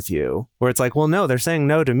date with you, where it's like, well, no, they're saying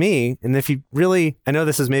no to me. And if you really, I know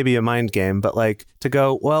this is maybe a mind game, but like to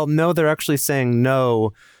go, well, no, they're actually saying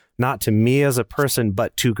no, not to me as a person,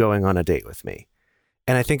 but to going on a date with me.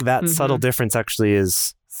 And I think that subtle difference actually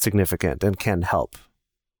is significant and can help.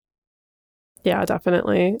 Yeah,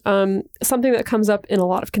 definitely. Something that comes up in a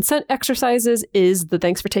lot of consent exercises is the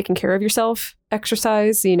thanks for taking care of yourself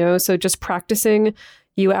exercise, so just practicing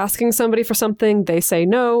you asking somebody for something, they say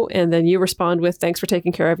no, and then you respond with thanks for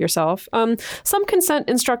taking care of yourself. Some consent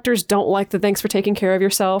instructors don't like the thanks for taking care of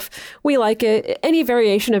yourself. We like it. Any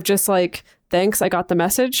variation of just like, thanks, I got the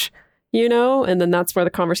message, and then that's where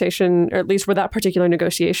the conversation, or at least where that particular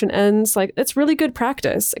negotiation ends. Like, it's really good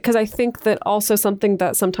practice, because I think that also something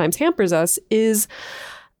that sometimes hampers us is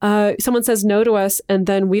someone says no to us and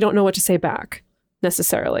then we don't know what to say back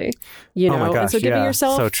necessarily, Oh my gosh, and so giving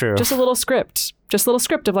yourself so true. just a little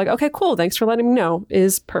script of like, okay, cool, thanks for letting me know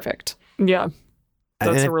is perfect. Yeah.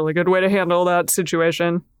 That's a really good way to handle that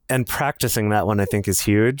situation. And practicing that one, I think, is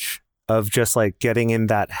huge, of just like getting in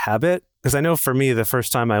that habit. Because I know for me, the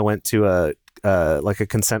first time I went to a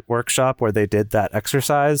consent workshop where they did that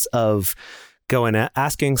exercise of going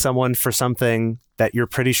asking someone for something that you're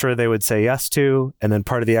pretty sure they would say yes to, and then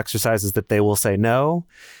part of the exercise is that they will say no.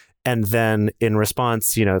 And then in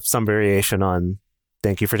response, some variation on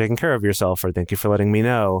thank you for taking care of yourself or thank you for letting me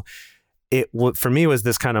know. It for me was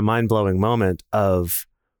this kind of mind-blowing moment of,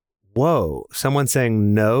 whoa, someone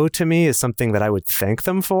saying no to me is something that I would thank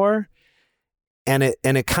them for. And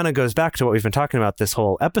it kind of goes back to what we've been talking about this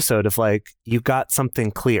whole episode of like, you got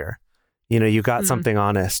something clear, you got something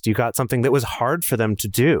honest, you got something that was hard for them to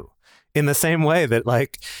do, in the same way that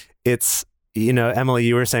like it's, Emily,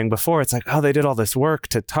 you were saying before, it's like, oh, they did all this work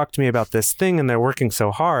to talk to me about this thing and they're working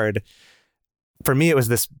so hard. For me, it was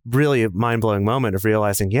this really mind-blowing moment of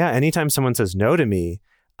realizing, yeah, anytime someone says no to me,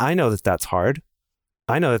 I know that that's hard.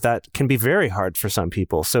 I know that can be very hard for some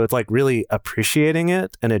people. So it's like really appreciating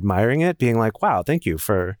it and admiring it, being like, wow, thank you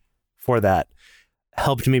for that.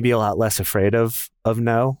 Helped me be a lot less afraid of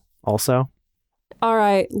no also. All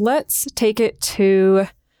right, let's take it to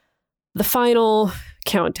the final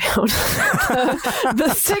countdown.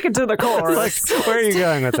 Take it to the core. Like, where are you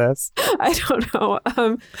going with this? I don't know.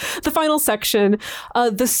 The final section,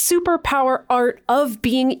 the superpower art of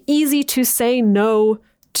being easy to say no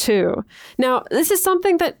to. Now, this is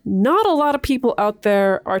something that not a lot of people out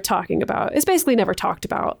there are talking about. It's basically never talked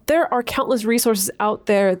about. There are countless resources out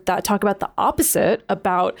there that talk about the opposite,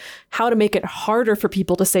 about how to make it harder for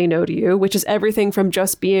people to say no to you, which is everything from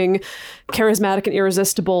just being charismatic and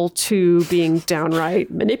irresistible to being downright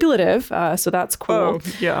manipulative. So that's cool. Oh,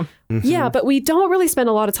 yeah. Mm-hmm. Yeah, but we don't really spend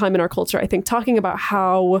a lot of time in our culture, I think, talking about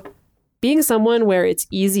how being someone where it's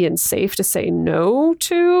easy and safe to say no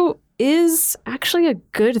to is actually a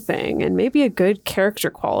good thing and maybe a good character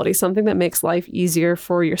quality, something that makes life easier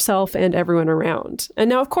for yourself and everyone around. And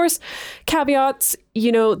now, of course, caveats,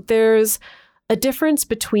 there's a difference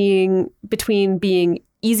between being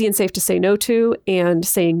easy and safe to say no to and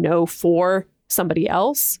saying no for somebody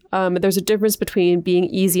else. There's a difference between being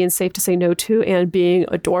easy and safe to say no to and being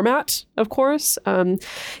a doormat, of course. And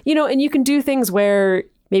you can do things where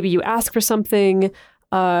maybe you ask for something,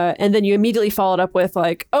 and then you immediately follow it up with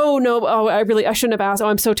like, oh, no, I shouldn't have asked. Oh,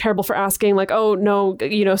 I'm so terrible for asking. Like, oh, no,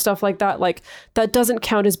 stuff like that. Like, that doesn't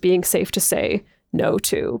count as being safe to say no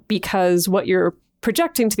to, because what you're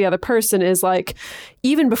projecting to the other person is like,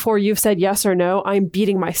 even before you've said yes or no, I'm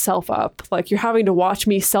beating myself up. Like, you're having to watch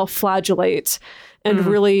me self-flagellate and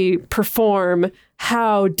really perform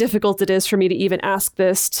how difficult it is for me to even ask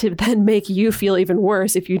this, to then make you feel even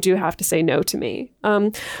worse if you do have to say no to me.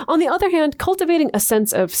 On the other hand, cultivating a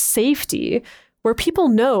sense of safety where people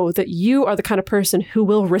know that you are the kind of person who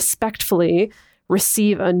will respectfully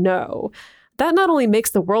receive a no. That not only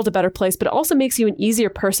makes the world a better place, but it also makes you an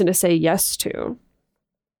easier person to say yes to.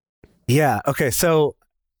 Yeah. Okay. So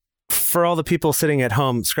for all the people sitting at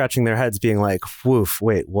home scratching their heads being like, woof,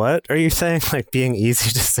 wait, what are you saying? Like being easy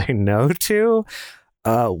to say no to?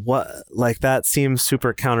 What? Like that seems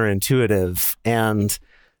super counterintuitive, and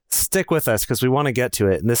stick with us because we want to get to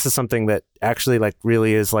it. And this is something that actually like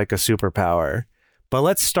really is like a superpower. But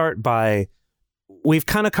let's start by, we've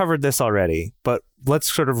kind of covered this already, but let's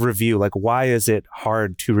sort of review, like, why is it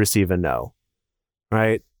hard to receive a no?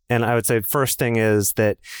 Right. And I would say first thing is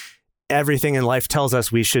that everything in life tells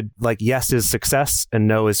us we should, like, yes is success and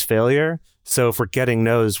no is failure. So if we're getting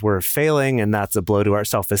no's, we're failing, and that's a blow to our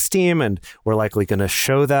self-esteem, and we're likely going to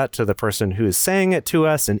show that to the person who is saying it to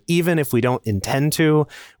us. And even if we don't intend to,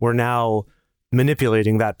 we're now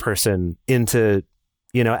manipulating that person into,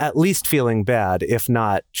 at least feeling bad, if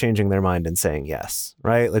not changing their mind and saying yes,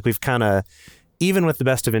 right? Like we've kind of, even with the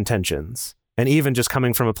best of intentions, and even just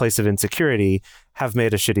coming from a place of insecurity, have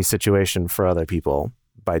made a shitty situation for other people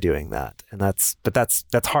by doing that. And that's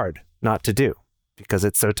hard not to do because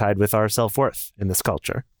it's so tied with our self-worth in this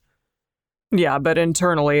culture. Yeah, but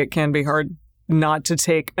internally it can be hard not to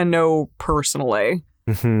take a no personally.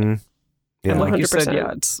 Mm-hmm. Yeah. And like 100%. you said,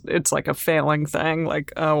 yeah, it's like a failing thing.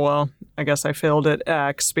 Like, oh, well, I guess I failed at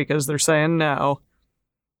X because they're saying no.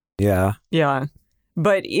 Yeah. Yeah.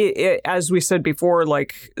 But as we said before,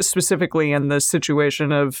 like specifically in the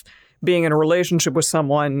situation of being in a relationship with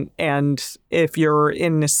someone, and if you're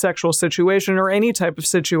in a sexual situation or any type of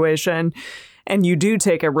situation, and you do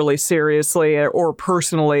take it really seriously or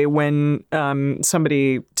personally when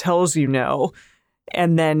somebody tells you no,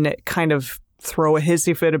 and then kind of throw a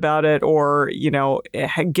hissy fit about it, or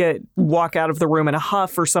walk out of the room in a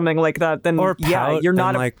huff or something like that, then or pout, you're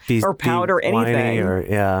not or pout or anything,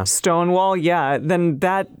 or stonewall, then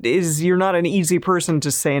that is, you're not an easy person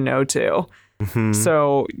to say no to. Mm-hmm.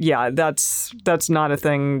 So yeah, that's not a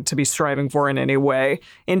thing to be striving for in any way.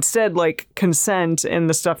 Instead, like consent and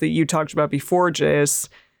the stuff that you talked about before, Jace,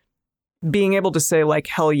 being able to say like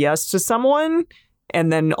hell yes to someone,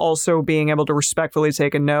 and then also being able to respectfully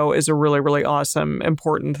take a no is a really, really awesome,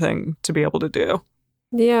 important thing to be able to do.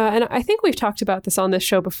 Yeah, and I think we've talked about this on this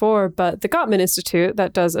show before, but the Gottman Institute,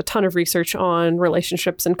 that does a ton of research on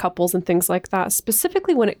relationships and couples and things like that,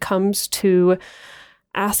 specifically when it comes to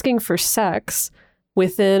asking for sex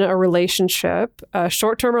within a relationship, a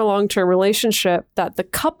short-term or long-term relationship, that the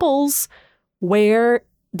couples where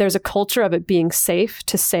there's a culture of it being safe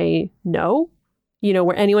to say no,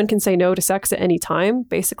 where anyone can say no to sex at any time,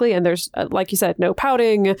 basically. And there's, like you said, no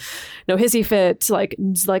pouting, no hissy fit, like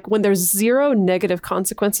when there's zero negative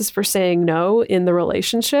consequences for saying no in the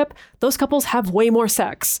relationship, those couples have way more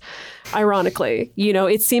sex, ironically.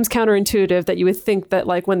 It seems counterintuitive that you would think that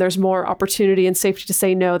like when there's more opportunity and safety to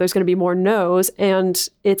say no, there's going to be more no's. And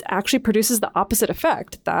it actually produces the opposite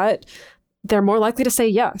effect, that they're more likely to say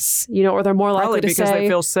yes, or they're more likely to say... because they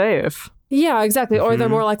feel safe. Yeah, exactly. Or they're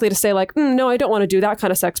more likely to say like, no, I don't want to do that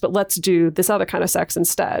kind of sex, but let's do this other kind of sex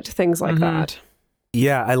instead. Things like that.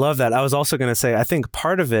 Yeah, I love that. I was also going to say, I think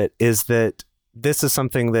part of it is that this is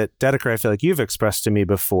something that, Dedeker, I feel like you've expressed to me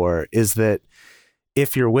before, is that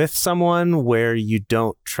if you're with someone where you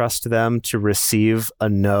don't trust them to receive a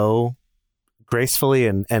no gracefully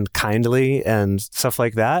and kindly and stuff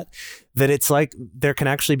like that, that it's like there can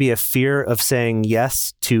actually be a fear of saying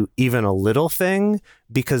yes to even a little thing,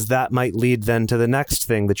 because that might lead then to the next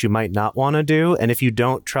thing that you might not want to do. And if you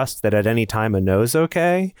don't trust that at any time a no's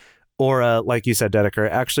okay, or like you said, Dedeker,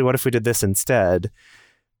 actually, what if we did this instead?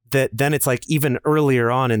 That then it's like even earlier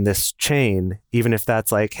on in this chain, even if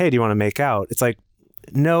that's like, hey, do you want to make out? It's like,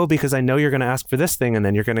 no, because I know you're going to ask for this thing, and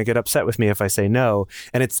then you're going to get upset with me if I say no.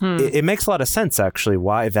 And it makes a lot of sense, actually,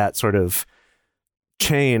 why that sort of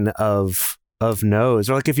chain of no's.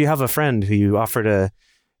 Or like if you have a friend who you offer to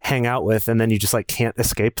hang out with and then you just like can't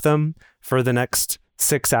escape them for the next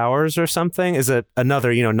 6 hours or something, is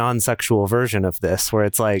another, non-sexual version of this, where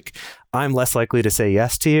it's like, I'm less likely to say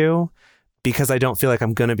yes to you because I don't feel like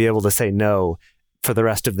I'm going to be able to say no for the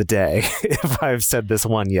rest of the day if I've said this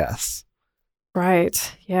one yes.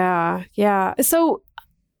 Right. Yeah. Yeah. So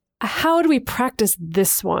how do we practice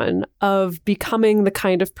this one of becoming the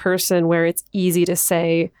kind of person where it's easy to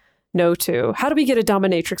say no to? How do we get a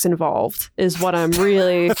dominatrix involved is what I'm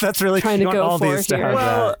really That's really trying to go for here.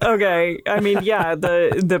 Well, okay. I mean, yeah,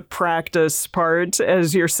 the practice part,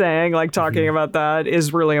 as you're saying, like talking about that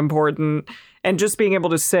is really important. And just being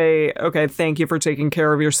able to say, okay, thank you for taking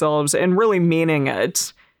care of yourselves, and really meaning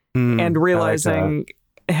it, and realizing,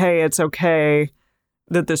 hey, it's okay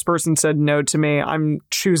that this person said no to me. I'm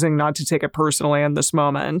choosing not to take it personally in this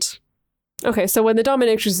moment. Okay, so when the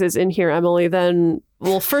dominatrix is in here, Emily, then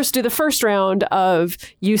we'll first do the first round of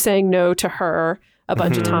you saying no to her a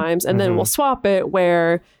bunch of times, and then we'll swap it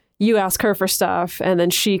where you ask her for stuff, and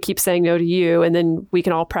then she keeps saying no to you, and then we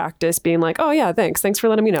can all practice being like, oh yeah, thanks for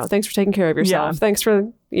letting me know. Thanks for taking care of yourself. Yeah. Thanks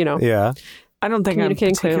for, Yeah. I don't think I'm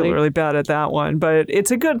particularly bad at that one, but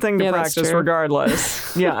it's a good thing to practice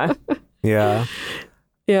regardless. Yeah. Yeah.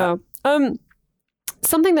 Yeah.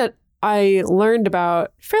 Something that I learned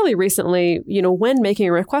about fairly recently, when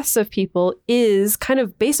making requests of people, is kind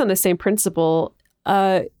of based on the same principle.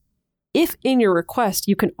 If in your request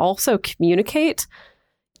you can also communicate,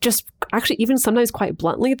 just actually even sometimes quite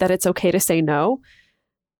bluntly, that it's okay to say no,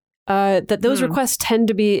 that those requests tend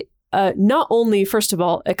to be not only, first of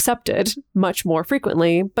all, accepted much more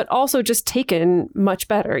frequently, but also just taken much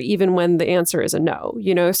better, even when the answer is a no,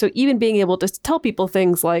 So even being able to tell people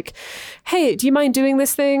things like, hey, do you mind doing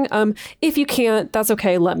this thing? If you can't, that's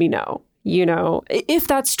okay. Let me know. If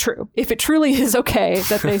that's true, if it truly is okay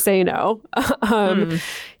that they say no, and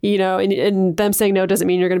them saying no doesn't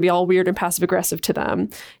mean you're going to be all weird and passive aggressive to them,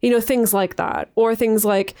 things like that, or things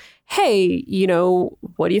like, hey,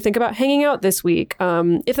 what do you think about hanging out this week?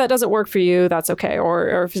 If that doesn't work for you, that's okay.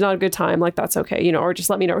 Or if it's not a good time, like that's okay, or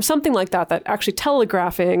just let me know, or something like that, that actually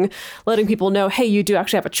telegraphing, letting people know, hey, you do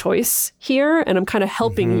actually have a choice here. And I'm kind of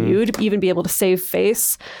helping you to even be able to save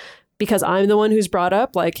face, because I'm the one who's brought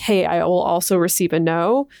up, like, hey, I will also receive a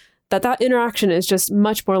no, that interaction is just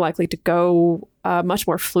much more likely to go much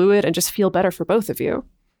more fluid and just feel better for both of you.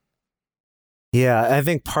 Yeah, I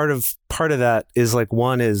think part of that is like,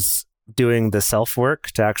 one is doing the self work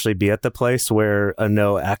to actually be at the place where a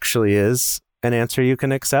no actually is an answer you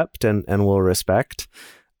can accept and will respect.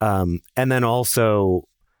 And then also,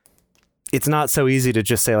 it's not so easy to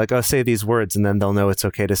just say like, oh, say these words and then they'll know it's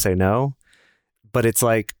okay to say no. But it's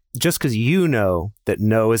like, just because you know that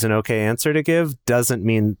no is an okay answer to give doesn't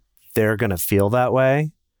mean they're going to feel that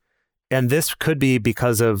way. And this could be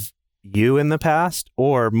because of you in the past,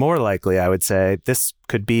 or more likely, I would say, this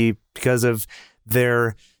could be because of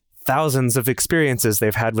their thousands of experiences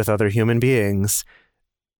they've had with other human beings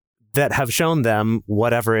that have shown them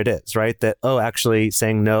whatever it is, right? That, oh, actually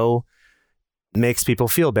saying no makes people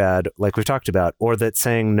feel bad, like we've talked about, or that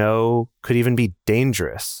saying no could even be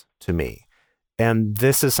dangerous to me. And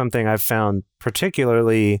this is something I've found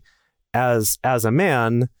particularly as a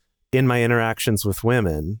man in my interactions with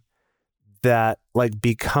women, that like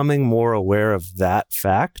becoming more aware of that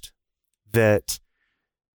fact, that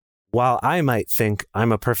while I might think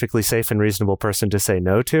I'm a perfectly safe and reasonable person to say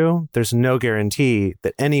no to, there's no guarantee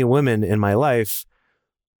that any women in my life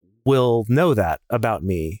will know that about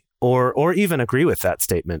me, or even agree with that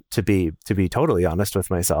statement, to be totally honest with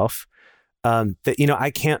myself, that, I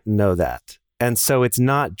can't know that. And so it's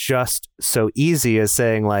not just so easy as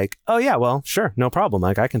saying like, oh yeah, well, sure, no problem.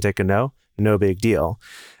 Like I can take a no big deal.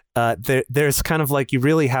 There's kind of like, you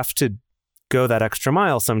really have to go that extra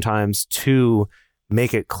mile sometimes to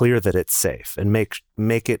make it clear that it's safe, and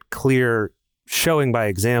make it clear, showing by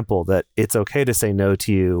example that it's okay to say no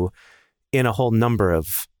to you, in a whole number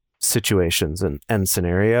of situations and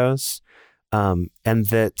scenarios. And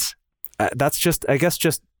that's just, I guess,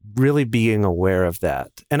 just really being aware of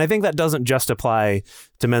that. And I think that doesn't just apply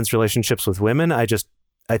to men's relationships with women. I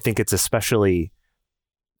think it's especially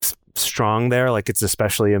strong there. Like, it's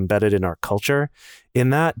especially embedded in our culture in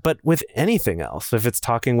that. But with anything else, if it's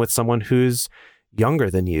talking with someone who's younger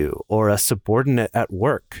than you, or a subordinate at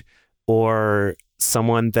work, or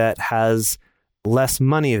someone that has less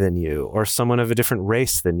money than you, or someone of a different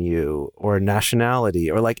race than you, or nationality,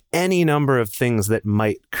 or like any number of things that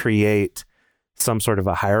might create some sort of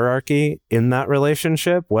a hierarchy in that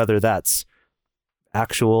relationship, whether that's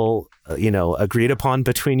actual, agreed upon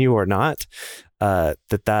between you or not,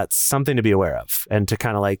 that's something to be aware of, and to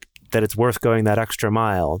kind of like, that it's worth going that extra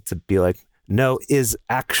mile to be like, no is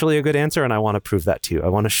actually a good answer, and I want to prove that to you. I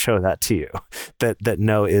want to show that to you, that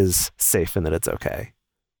no is safe and that it's okay.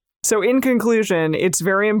 So in conclusion, it's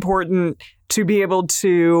very important to be able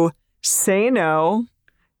to say no,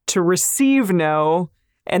 to receive no,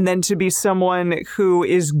 and then to be someone who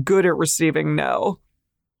is good at receiving no.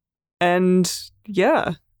 And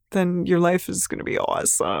yeah, then your life is going to be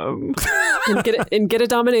awesome. and get a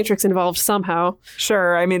dominatrix involved somehow.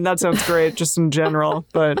 Sure. I mean, that sounds great just in general,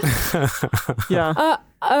 but yeah.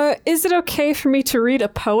 Is it okay for me to read a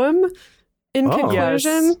poem in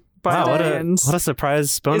conclusion? Yes. Wow, what a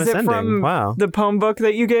surprise bonus is it ending. From wow. the poem book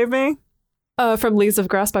that you gave me? From Leaves of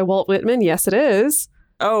Grass by Walt Whitman. Yes, it is.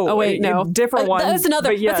 Oh, wait, no. Different one. That's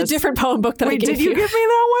another. Yes. That's a different poem book that I gave you. Did you give me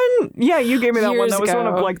that one? Yeah, you gave me that one. Years That was one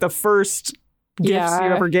ago. of like the first gifts you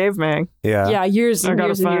ever gave me. Yeah, years and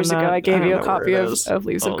years and years ago, I gave you a copy of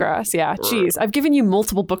Leaves of Grass. Yeah, geez. I've given you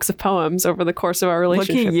multiple books of poems over the course of our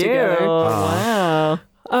relationship Look at you. together. Wow.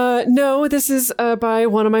 No, this is by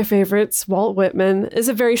one of my favorites, Walt Whitman. It's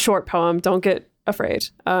a very short poem. Don't get afraid.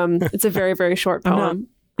 It's a very, very short poem.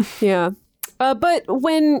 Yeah. But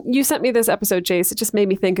when you sent me this episode, Jace, it just made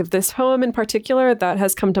me think of this poem in particular that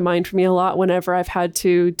has come to mind for me a lot whenever I've had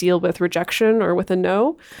to deal with rejection or with a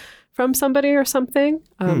no from somebody or something.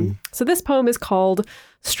 So this poem is called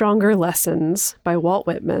Stronger Lessons by Walt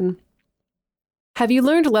Whitman. Have you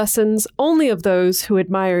learned lessons only of those who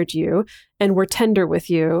admired you and were tender with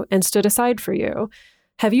you and stood aside for you?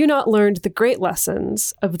 Have you not learned the great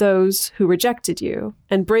lessons of those who rejected you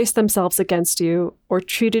and braced themselves against you or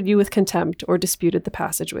treated you with contempt or disputed the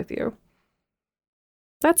passage with you?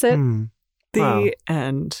 That's it. The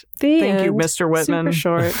end. The Thank end. you, Mr. Whitman. Super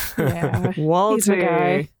short. Yeah. Walty. He's my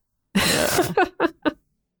guy. Yeah.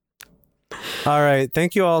 All right.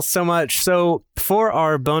 Thank you all so much. So for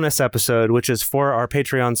our bonus episode, which is for our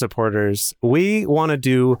Patreon supporters, we want to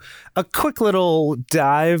do a quick little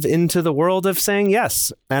dive into the world of saying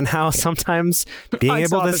yes and how sometimes being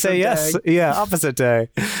It's able to say yes. Yeah, opposite day.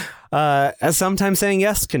 As sometimes saying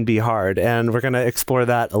yes can be hard, and we're going to explore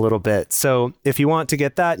that a little bit. So if you want to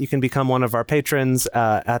get that, you can become one of our patrons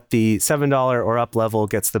at the $7 or up level,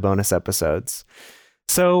 gets the bonus episodes.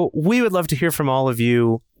 So we would love to hear from all of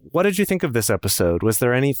you. What did you think of this episode? Was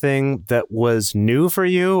there anything that was new for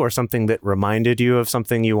you, or something that reminded you of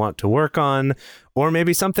something you want to work on? Or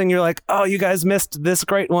maybe something you're like, oh, you guys missed this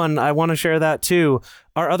great one. I want to share that too.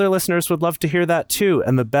 Our other listeners would love to hear that too.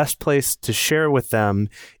 And the best place to share with them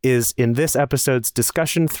is in this episode's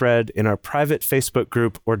discussion thread in our private Facebook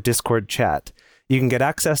group or Discord chat. You can get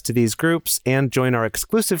access to these groups and join our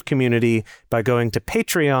exclusive community by going to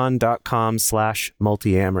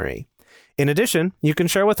patreon.com/multiamory. In addition, you can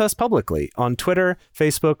share with us publicly on Twitter,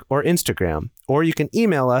 Facebook, or Instagram, or you can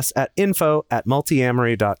email us at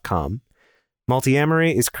info@multiamory.com.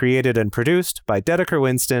 Multiamory is created and produced by Dedeker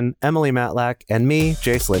Winston, Emily Matlack, and me,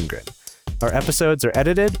 Jace Lindgren. Our episodes are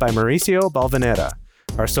edited by Mauricio Balvanera.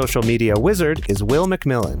 Our social media wizard is Will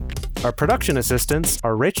McMillan. Our production assistants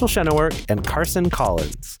are Rachel Shenowork and Carson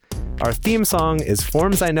Collins. Our theme song is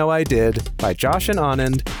Forms I Know I Did by Josh and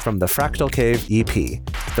Anand from the Fractal Cave EP.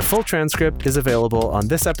 The full transcript is available on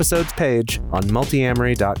this episode's page on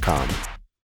multiamory.com.